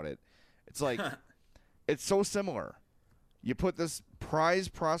upset about it. It's like, it's so similar. You put this prize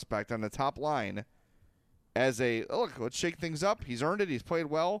prospect on the top line as look, let's shake things up. He's earned it. He's played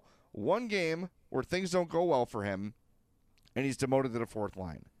well. One game where things don't go well for him, and he's demoted to the fourth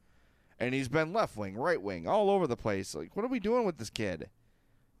line. And he's been left wing, right wing, all over the place. Like, what are we doing with this kid?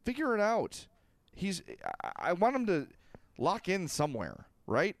 Figure it out. I want him to lock in somewhere,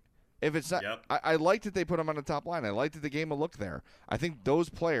 right? If it's not, yep. I like that they put him on the top line. I like that the game will look there. I think those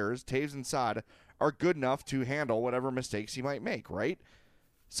players, Taves and Saad, are good enough to handle whatever mistakes he might make, right?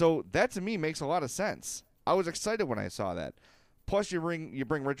 So that to me makes a lot of sense. I was excited when I saw that. Plus, you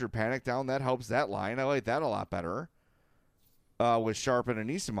bring Richard Panik down. That helps that line. I like that a lot better. With Sharp and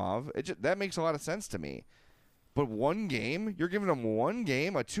Anisimov, that makes a lot of sense to me. But one game, you're giving them one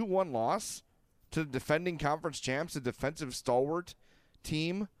game, a 2-1 loss to the defending conference champs, a defensive stalwart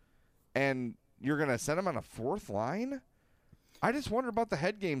team, and you're going to send him on a fourth line? I just wonder about the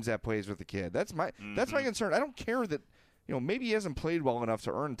head games that plays with the kid. That's my concern. I don't care that maybe he hasn't played well enough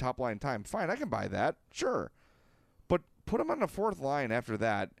to earn top line time. Fine, I can buy that, sure. But put him on the fourth line after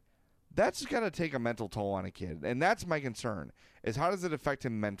that. That's got to take a mental toll on a kid, and that's my concern, is how does it affect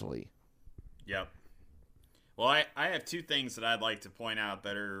him mentally? Yep. Well, I have two things that I'd like to point out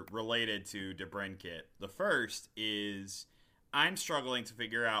that are related to DeBrincat. The first is I'm struggling to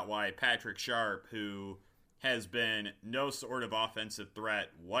figure out why Patrick Sharp, who has been no sort of offensive threat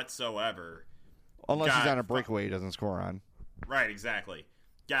whatsoever. Unless he's on a breakaway he doesn't score on. Right, exactly.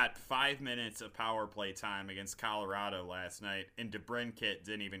 Got 5 minutes of power play time against Colorado last night, and DeBrincat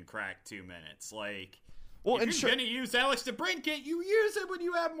didn't even crack 2 minutes. Like, if you're going to use Alex DeBrincat, you use it when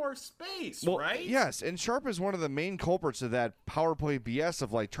you have more space, right? Yes, and Sharp is one of the main culprits of that power play BS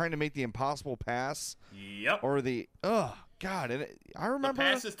of, like, trying to make the impossible pass. Yep. Or God, and I remember... The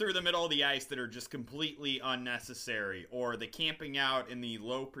passes through the middle of the ice that are just completely unnecessary, or the camping out in the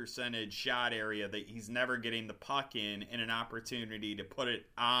low percentage shot area that he's never getting the puck in and an opportunity to put it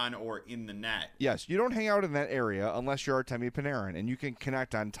on or in the net. Yes, you don't hang out in that area unless you're Artemi Panarin, and you can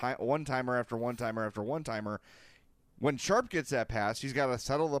connect on one-timer after one-timer after one-timer. When Sharp gets that pass, he's got to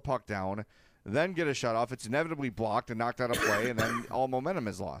settle the puck down, then get a shutoff. It's inevitably blocked and knocked out of play, and then all momentum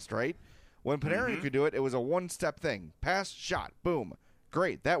is lost, right? When Panarin could do it, it was a one-step thing. Pass, shot, boom.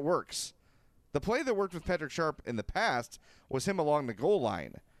 Great, that works. The play that worked with Patrick Sharp in the past was him along the goal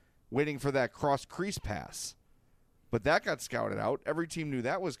line, waiting for that cross-crease pass. But that got scouted out. Every team knew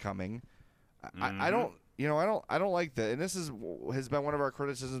that was coming. I don't like that. And this has been one of our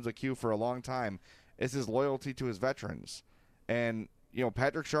criticisms of Q for a long time, is his loyalty to his veterans. And,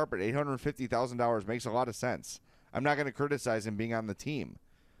 Patrick Sharp at $850,000 makes a lot of sense. I'm not going to criticize him being on the team.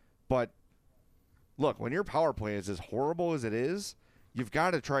 But look, when your power play is as horrible as it is, you've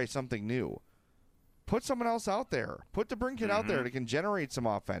got to try something new. Put someone else out there. Put DeBrincat out there that can generate some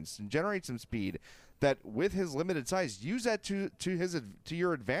offense and generate some speed. That with his limited size, use that to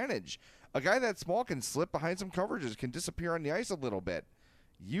your advantage. A guy that small can slip behind some coverages, can disappear on the ice a little bit.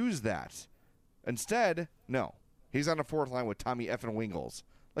 Use that. Instead, no. He's on the fourth line with Tommy effing Wingles.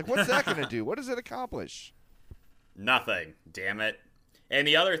 Like, what's that going to do? What does it accomplish? Nothing. Damn it. And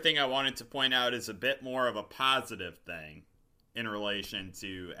the other thing I wanted to point out is a bit more of a positive thing in relation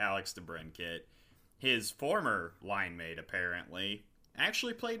to Alex DeBrincat. His former line mate, apparently,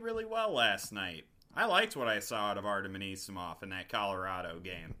 actually played really well last night. I liked what I saw out of Artem Anisimov in that Colorado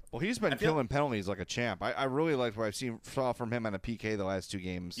game. Well, he's been killing penalties like a champ. I really liked what I saw from him on a PK the last two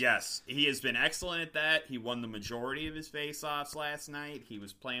games. Yes, he has been excellent at that. He won the majority of his faceoffs last night. He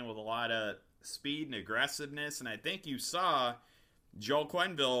was playing with a lot of speed and aggressiveness, and I think you saw Joel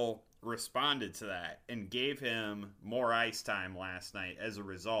Quenneville responded to that and gave him more ice time last night as a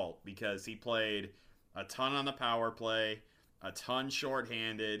result, because he played a ton on the power play, a ton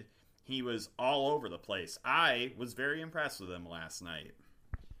shorthanded. he was all over the place. I was very impressed with him last night.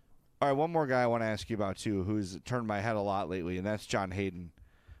 All right, one more guy I want to ask you about, too, who's turned my head a lot lately, and that's John Hayden.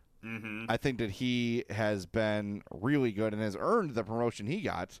 Mm-hmm. I think that he has been really good and has earned the promotion he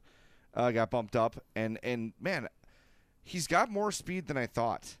got bumped up. And man, he's got more speed than I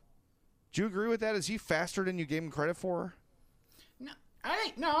thought. Do you agree with that? Is he faster than you gave him credit for? No,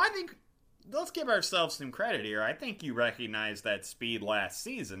 I think let's give ourselves some credit here. I think you recognized that speed last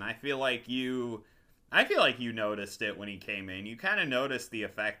season. I feel like you noticed it when he came in. You kind of noticed the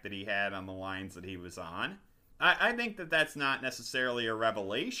effect that he had on the lines that he was on. I think that that's not necessarily a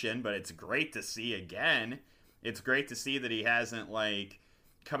revelation, but it's great to see again. It's great to see that he hasn't,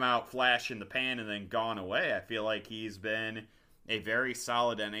 come out flash in the pan and then gone away. I feel like he's been a very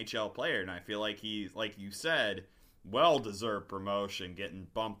solid NHL player, and I feel like he's, like you said, well-deserved promotion, getting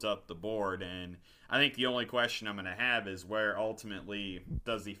bumped up the board. And I think the only question I'm going to have is where ultimately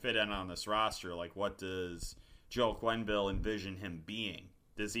does he fit in on this roster? What does Joel Quenneville envision him being?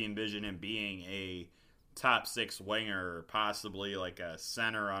 Does he envision him being a top six winger, or possibly a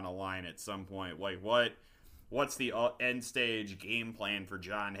center on a line at some point? What's the end stage game plan for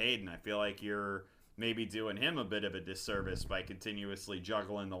John Hayden? I feel like you're maybe doing him a bit of a disservice by continuously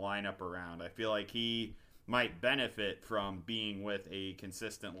juggling the lineup around. I feel like he might benefit from being with a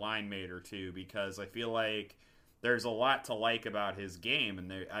consistent line mate or two, because I feel like there's a lot to like about his game,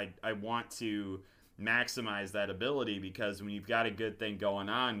 and I want to maximize that ability, because when you've got a good thing going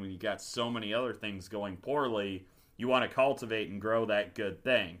on, when you've got so many other things going poorly, you want to cultivate and grow that good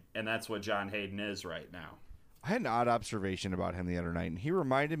thing, and that's what John Hayden is right now. I had an odd observation about him the other night, and he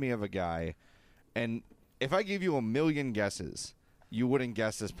reminded me of a guy, and if I gave you a million guesses, you wouldn't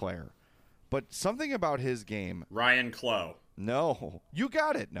guess this player. But something about his game. Ryan Clough. No, you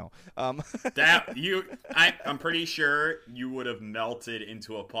got it. No, I'm pretty sure you would have melted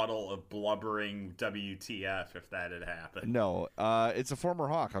into a puddle of blubbering WTF if that had happened. No, it's a former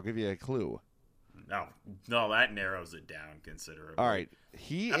Hawk. I'll give you a clue. No, that narrows it down considerably. All right,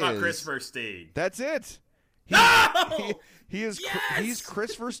 How about Chris Versteeg? That's it. He is. Yes! He's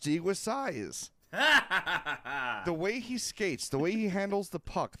Chris Versteeg with size. The way he skates, the way he handles the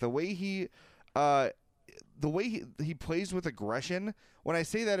puck, the way he plays with aggression. When I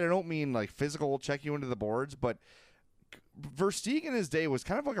say that, I don't mean physical, check you into the boards, but Versteeg in his day was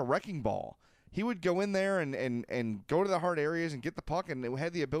kind of like a wrecking ball. He would go in there and go to the hard areas and get the puck, and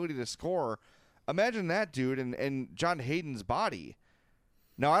had the ability to score. Imagine that dude and John Hayden's body.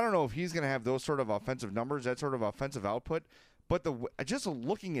 Now, I don't know if he's going to have those sort of offensive numbers, that sort of offensive output, but just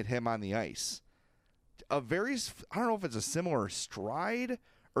looking at him on the ice, I don't know if it's a similar stride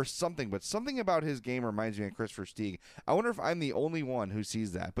or something, but something about his game reminds me of Chris Versteeg. I wonder if I'm the only one who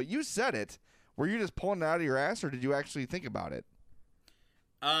sees that. But you said it. Were you just pulling it out of your ass, or did you actually think about it?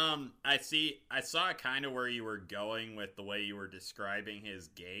 I saw kind of where you were going with the way you were describing his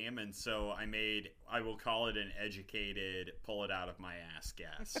game, and so I will call it an educated pull it out of my ass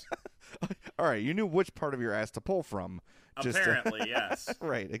guess. All right, you knew which part of your ass to pull from. Apparently, yes.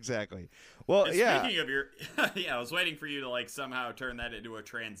 Right, exactly. Well, and yeah. Speaking of your, I was waiting for you to somehow turn that into a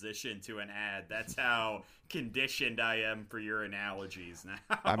transition to an ad. That's how conditioned I am for your analogies now.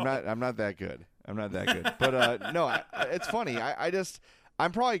 I'm not that good. But no, it's funny.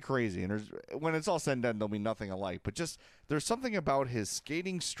 I'm probably crazy, and when it's all said and done, there'll be nothing alike. But there's something about his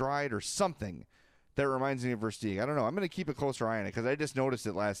skating stride or something that reminds me of Versteeg. I don't know. I'm going to keep a closer eye on it because I just noticed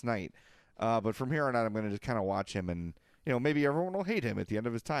it last night. But from here on out, I'm going to just kind of watch him, and maybe everyone will hate him at the end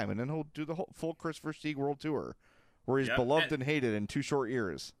of his time, and then he'll do the whole full Chris Versteeg World Tour, where he's beloved and hated in 2 short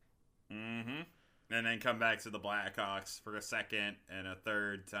years. Mm-hmm. And then come back to the Blackhawks for a second and a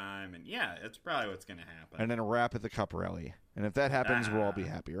third time. And yeah, it's probably what's going to happen. And then a wrap at the Cup rally. And if that happens, we'll all be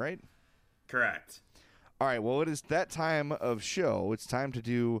happy, right? Correct. All right, well, it is that time of show. It's time to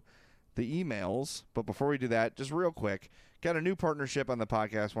do the emails. But before we do that, just real quick, got a new partnership on the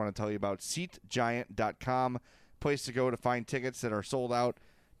podcast I want to tell you about. SeatGiant.com, place to go to find tickets that are sold out.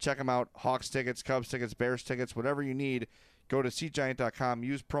 Check them out. Hawks tickets, Cubs tickets, Bears tickets, whatever you need. Go to SeatGiant.com,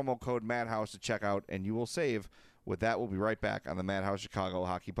 use promo code Madhouse to check out, and you will save. With that, we'll be right back on the Madhouse Chicago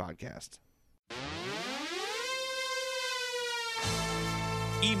Hockey Podcast.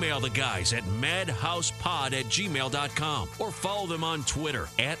 Email the guys at madhousepod@gmail.com or follow them on Twitter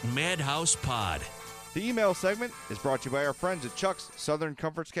 @madhousepod. The email segment is brought to you by our friends at Chuck's Southern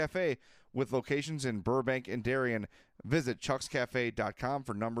Comforts Cafe with locations in Burbank and Darien. Visit chuckscafe.com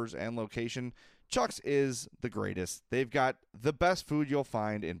for numbers and location. Chuck's is the greatest. They've got the best food you'll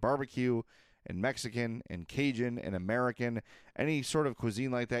find in barbecue and Mexican and Cajun and American. Any sort of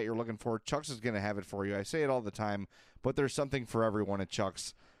cuisine like that you're looking for, Chuck's is going to have it for you. I say it all the time, but there's something for everyone at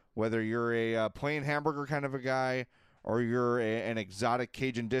Chuck's. Whether you're a plain hamburger kind of a guy or you're an exotic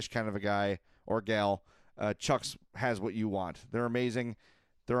Cajun dish kind of a guy or gal, Chuck's has what you want. They're amazing.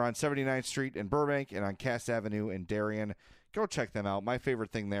 They're on 79th Street in Burbank and on Cass Avenue in Darien. Go check them out. My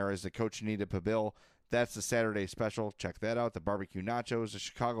favorite thing there is the Cochinita Pibil. That's the Saturday special. Check that out. The barbecue nachos, the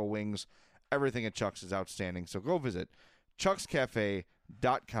Chicago wings, everything at Chuck's is outstanding. So go visit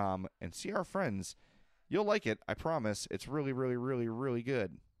chuckscafe.com and see our friends. You'll like it. I promise. It's really, really, really, really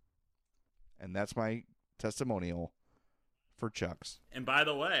good. And that's my testimonial for Chuck's. And by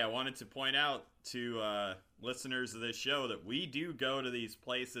the way, I wanted to point out to listeners of this show that we do go to these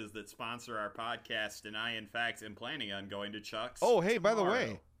places that sponsor our podcast, and I, in fact, am planning on going to Chuck's. Oh, hey, tomorrow. by the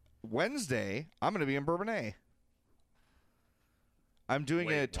way, Wednesday, I'm going to be in Bourbonnais. I'm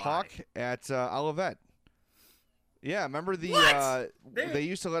doing a talk at Olivet. Yeah, remember they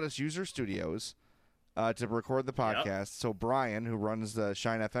used to let us use their studios to record the podcast. Yep. So Brian, who runs the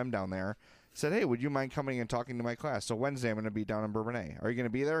Shine FM down there, said, hey, would you mind coming and talking to my class? So Wednesday, I'm going to be down in Bourbonnais. Are you going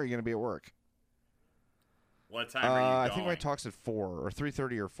to be there, or are you going to be at work? What time are you going? I think my talk's at 4 or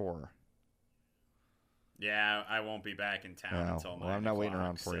 3:30 or 4. Yeah, I won't be back in town until 9 o'clock. I'm not waiting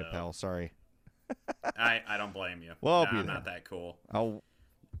around for you, pal. Sorry. I don't blame you. Well, I'll be I'm there. not that cool.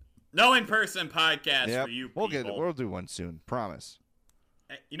 No in-person podcast for you people. We'll do one soon. Promise.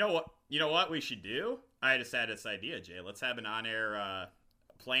 You know what? You know what we should do? I just had this idea, Jay. Let's have an on-air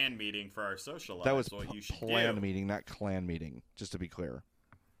plan meeting for our social lives. That was what you should plan do. meeting, not clan meeting. Just to be clear.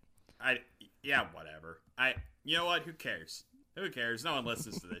 Yeah, whatever. You know what? Who cares? Who cares? No one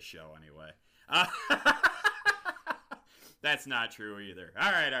listens to this show anyway. That's not true either.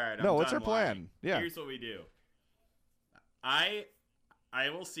 All right. No, what's our plan? Yeah. Here's what we do. I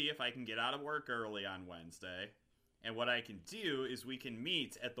will see if I can get out of work early on Wednesday. And what I can do is we can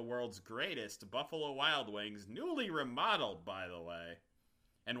meet at the world's greatest Buffalo Wild Wings, newly remodeled, by the way,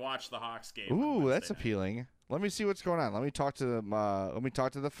 and watch the Hawks game. Ooh, that's appealing. Let me see what's going on. Let me talk to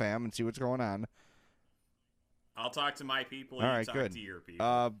the fam and see what's going on. I'll talk to my people. All right, talk good. To your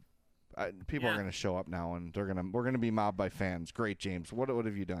people. People are going to show up now, and we're going to be mobbed by fans. Great, James. What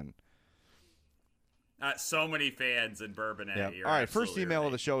have you done? So many fans in Bourbonnais. Yep. You're all right, first email right.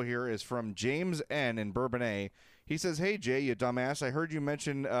 of the show here is from James N. in Bourbonnais. He says, hey, Jay, you dumbass. I heard you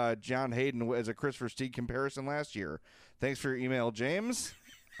mention John Hayden as a Chris Versteeg comparison last year. Thanks for your email, James.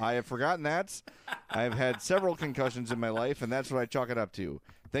 I have forgotten that. I've had several concussions in my life, and that's what I chalk it up to.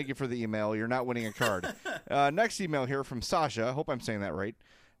 Thank you for the email. You're not winning a card. Next email here from Sasha. Hope I'm saying that right.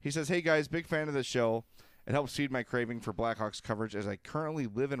 He says, hey, guys, big fan of the show. It helps feed my craving for Blackhawks coverage as I currently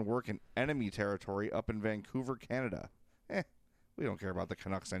live and work in enemy territory up in Vancouver, Canada. We don't care about the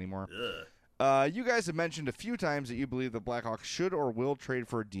Canucks anymore. You guys have mentioned a few times that you believe the Blackhawks should or will trade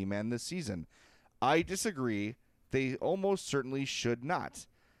for a D-man this season. I disagree. They almost certainly should not.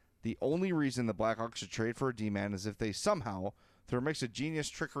 The only reason the Blackhawks should trade for a D-man is if they somehow, through a mix of genius,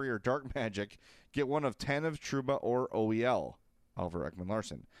 trickery, or dark magic, get one of 10 of Trouba or OEL, Oliver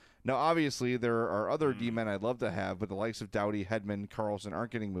Ekman-Larsson. Now, obviously, there are other D-men I'd love to have, but the likes of Doughty, Hedman, Carlson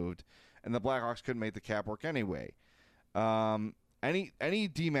aren't getting moved, and the Blackhawks couldn't make the cap work anyway. Any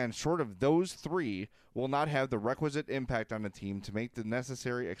D-man short of those three will not have the requisite impact on the team to make the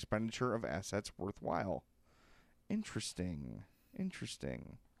necessary expenditure of assets worthwhile. Interesting.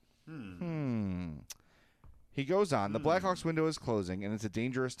 He goes on, the Blackhawks window is closing, and it's a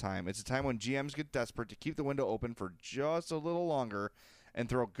dangerous time. It's a time when GMs get desperate to keep the window open for just a little longer and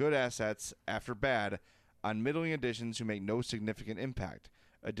throw good assets after bad on middling additions who make no significant impact.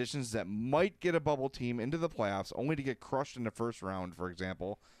 Additions that might get a bubble team into the playoffs only to get crushed in the first round, for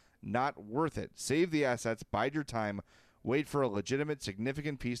example. Not worth it. Save the assets, bide your time, wait for a legitimate,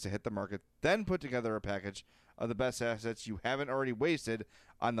 significant piece to hit the market, then put together a package of the best assets you haven't already wasted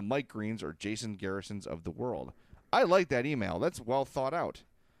on the Mike Greens or Jason Garrisons of the world. I like that email. That's well thought out.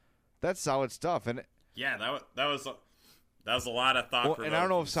 That's solid stuff. And yeah, that was a lot of thought. Well, and I don't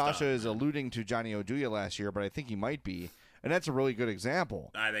know if Sasha is alluding to Johnny Oduya last year, but I think he might be. And that's a really good example.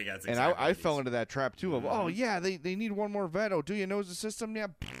 I think that's exactly. And I fell into that trap too of, oh yeah, they need one more vet. Oduya knows the system. Yeah,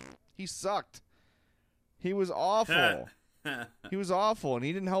 he sucked. He was awful. He was awful, and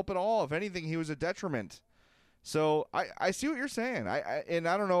he didn't help at all. If anything, he was a detriment. So I see what you're saying. I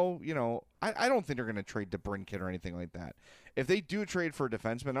don't know, I don't think they're going to trade DeBrincat or anything like that. If they do trade for a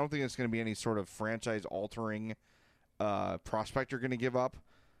defenseman, I don't think it's going to be any sort of franchise-altering prospect you're going to give up.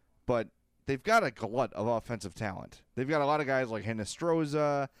 But they've got a glut of offensive talent. They've got a lot of guys like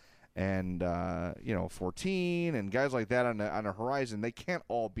Hinostroza and 14 and guys like that on a horizon. They can't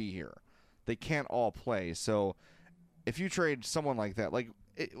all be here. They can't all play. So if you trade someone like that, like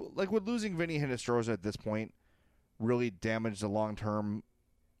would losing Vinny Hinostroza at this point really damage the long-term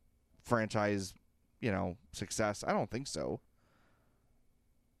franchise, success. I don't think so.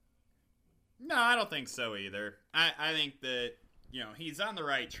 No, I don't think so either. I think that, he's on the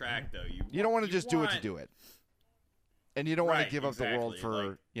right track, though. You don't want to just do it to do it. And you don't want Right, to give up the world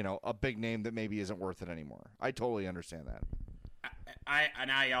exactly. for, a big name that maybe isn't worth it anymore. I totally understand that.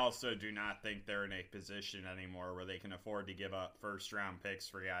 I also do not think they're in a position anymore where they can afford to give up first-round picks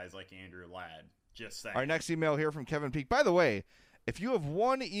for guys like Andrew Ladd. Just saying. Our next email here from Kevin Peak. By the way, if you have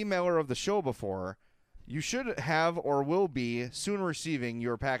one emailer of the show before, you should have or will be soon receiving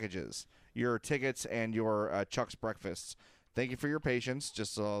your packages, your tickets, and your Chuck's breakfasts. Thank you for your patience.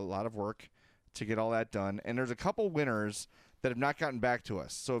 Just a lot of work to get all that done. And there's a couple winners that have not gotten back to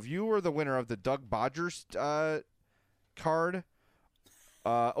us. So if you were the winner of the Doug Bodgers card,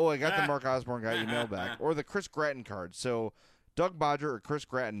 I got the Mark Osborne guy email back, or the Chris Gratton card. So Doug Bodger or Chris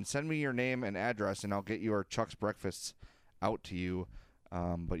Gratton, send me your name and address, and I'll get your Chuck's breakfasts out to you.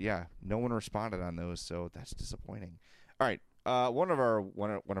 But yeah, no one responded on those, so that's disappointing. All right, one of our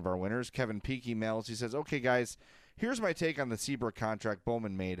winners, Kevin Peak, emails. He says, "Okay, guys, here's my take on the Seabrook contract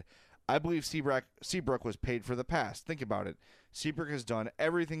Bowman made. I believe Seabrook was paid for the past. Think about it. Seabrook has done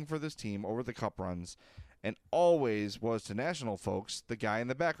everything for this team over the cup runs, and always was to national folks the guy in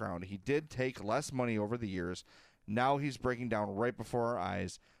the background. He did take less money over the years. Now he's breaking down right before our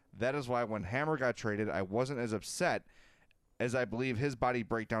eyes. That is why when Hammer got traded, I wasn't as upset, as I believe his body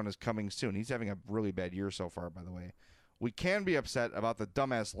breakdown is coming soon." He's having a really bad year so far, by the way. "We can be upset about the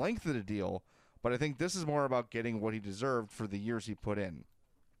dumbass length of the deal, but I think this is more about getting what he deserved for the years he put in.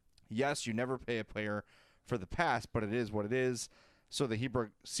 Yes, you never pay a player for the past, but it is what it is. So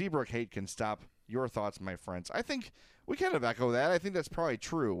the Seabrook hate can stop. Your thoughts, my friends?" I think we kind of echo that. I think that's probably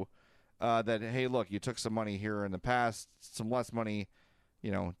true. That, hey, look, you took some money here in the past, some less money,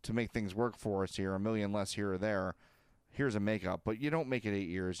 to make things work for us here, $1 million less here or there. Here's a makeup, but you don't make it 8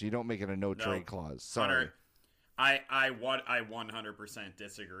 years. You don't make it a no trade clause. Sorry. Hunter, I 100%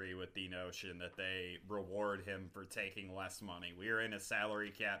 disagree with the notion that they reward him for taking less money. We are in a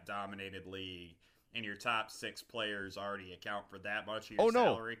salary cap dominated league, and your top 6 players already account for that much of your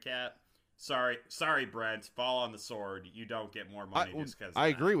salary cap. Sorry, Brent. Fall on the sword. You don't get more money just because. I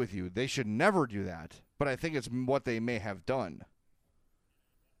agree with you. They should never do that, but I think it's what they may have done.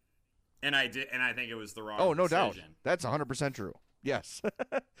 And I think it was the wrong. Oh, no decision. doubt. That's 100% true. Yes,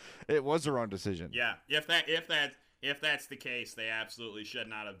 it was the wrong decision. Yeah, if that's the case, they absolutely should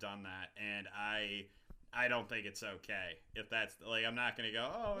not have done that, and I don't think it's okay. If that's I'm not going to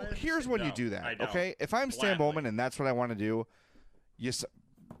go. Oh, well, here's when you do that. Okay, if I'm Stan Bowman and that's what I want to do,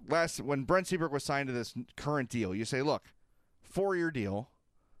 when Brent Seabrook was signed to this current deal, you say, look, 4-year deal.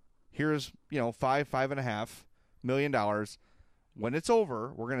 Here's $5.5 million. When it's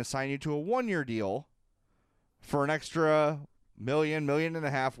over, we're going to sign you to a 1-year deal for an extra $1.5 million,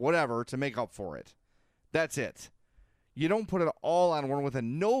 whatever, to make up for it. That's it. You don't put it all on one with a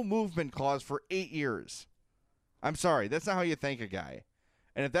no movement clause for 8 years. I'm sorry, that's not how you thank a guy.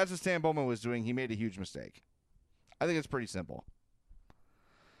 And if that's what Stan Bowman was doing, he made a huge mistake. I think it's pretty simple.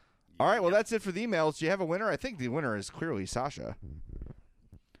 All right, well, that's it for the emails. Do you have a winner? I think the winner is clearly Sasha.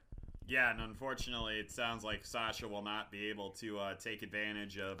 Yeah, and unfortunately, it sounds like Sasha will not be able to take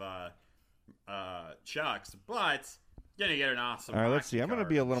advantage of Chuck's, but gonna get an awesome. All right, let's see. I'm gonna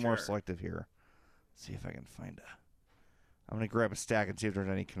be a little more sure. selective here. Let's see if I can find I'm gonna grab a stack and see if there's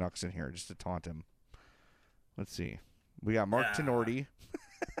any Canucks in here just to taunt him. Let's see. We got Mark Tenorti.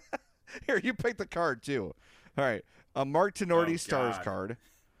 Here, you pick the card too. All right, a Mark Tenorti Stars card.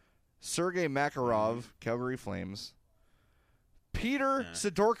 Sergei Makarov, Calgary Flames. Peter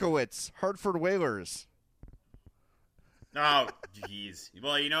Sidorkowicz, Hartford Whalers. Oh, jeez.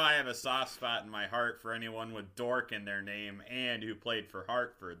 Well, I have a soft spot in my heart for anyone with Dork in their name and who played for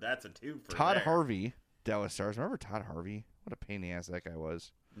Hartford. That's a 2 for Todd Harvey, Dallas Stars. Remember Todd Harvey? What a pain in the ass that guy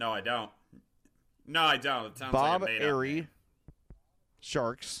was. No, I don't. It sounds Bob like a Airy,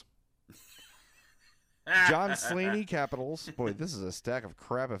 Sharks. John Slaney, Capitals. Boy, this is a stack of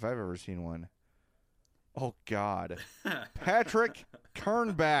crap if I've ever seen one. Oh, God. Patrick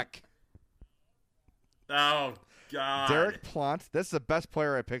Kernbach. Oh, God. Derek Plant. That's the best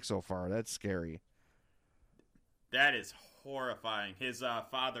player I picked so far. That's scary. That is horrifying. His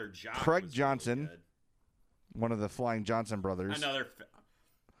father, John. Craig was Johnson. Really good. One of the Flying Johnson brothers.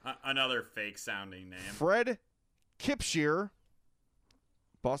 Another fake-sounding name. Fred Kipshear,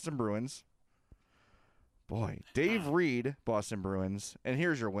 Boston Bruins. Boy, Dave Reed, Boston Bruins. And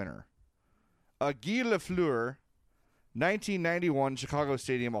here's your winner. Guy Lafleur, 1991 Chicago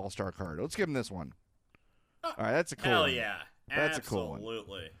Stadium All-Star card. Let's give him this one. All right, that's a cool one. Hell yeah. That's a cool one.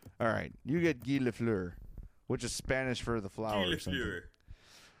 Absolutely. All right, you get Guy Lafleur, which is Spanish for the flower or something.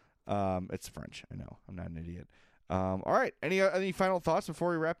 It's French. I know. I'm not an idiot. All right. Any final thoughts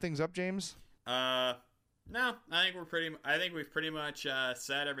before we wrap things up, James? No. I think we've pretty much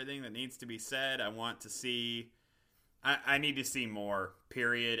said everything that needs to be said. I need to see more.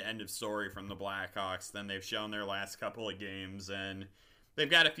 Period. End of story from the Blackhawks than they've shown their last couple of games, and they've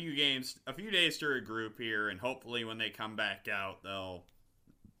got a few days to regroup here, and hopefully when they come back out, they'll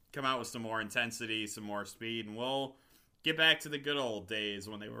come out with some more intensity, some more speed, and we'll get back to the good old days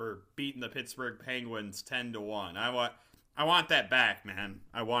when they were beating the Pittsburgh Penguins 10-1. I want that back, man.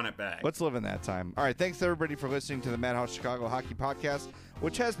 I want it back. Let's live in that time. All right, thanks everybody for listening to the Madhouse Chicago Hockey Podcast,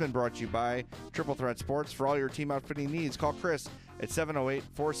 which has been brought to you by Triple Threat Sports. For all your team outfitting needs, call Chris at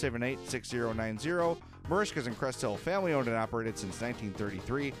 708-478-6090. Marishka's in Crest Hill, family-owned and operated since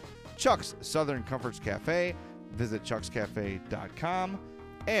 1933. Chuck's Southern Comforts Cafe. Visit chuckscafe.com.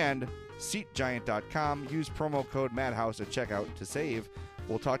 And SeatGiant.com. Use promo code Madhouse at checkout to save.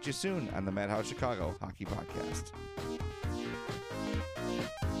 We'll talk to you soon on the Madhouse Chicago Hockey Podcast.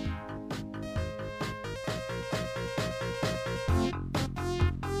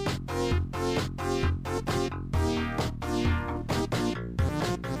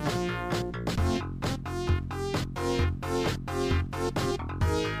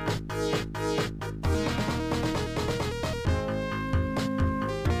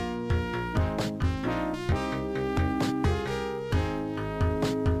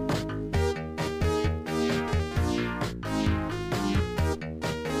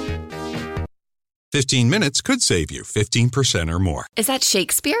 "15 minutes could save you 15% or more." Is that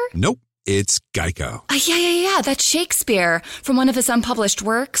Shakespeare? Nope, it's Geico. Yeah, that's Shakespeare from one of his unpublished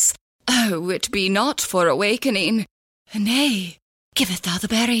works. Oh, it be not for awakening. Nay, giveth thou the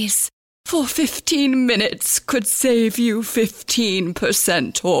berries. For 15 minutes could save you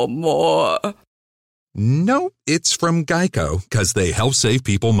 15% or more. Nope, it's from Geico, because they help save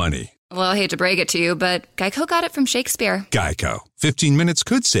people money. Well, I hate to break it to you, but Geico got it from Shakespeare. Geico. 15 minutes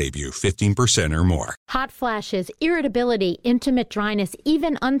could save you 15% or more. Hot flashes, irritability, intimate dryness,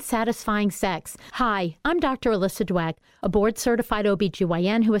 even unsatisfying sex. Hi, I'm Dr. Alyssa Dweck, a board-certified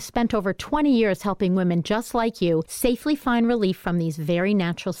OBGYN who has spent over 20 years helping women just like you safely find relief from these very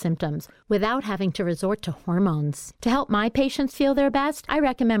natural symptoms without having to resort to hormones. To help my patients feel their best, I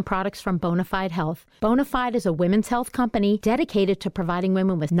recommend products from Bonafide Health. Bonafide is a women's health company dedicated to providing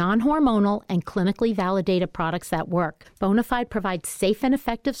women with non-hormonal and clinically validated products that work. Bonafide provides safe and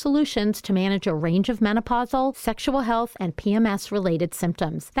effective solutions to manage a range of menopausal, sexual health, and PMS-related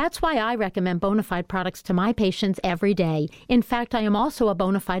symptoms. That's why I recommend Bonafide products to my patients every day. In fact, I am also a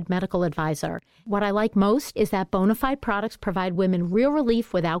Bonafide medical advisor. What I like most is that Bonafide products provide women real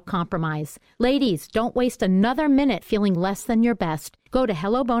relief without compromise. Ladies, don't waste another minute feeling less than your best. Go to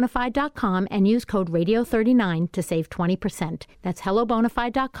hellobonafide.com and use code radio39 to save 20%. That's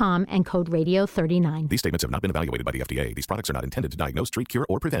hellobonafide.com and code radio39. These statements have not been evaluated by the FDA. These products are not intended to diagnose, treat, cure,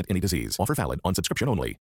 or prevent any disease. Offer valid on subscription only.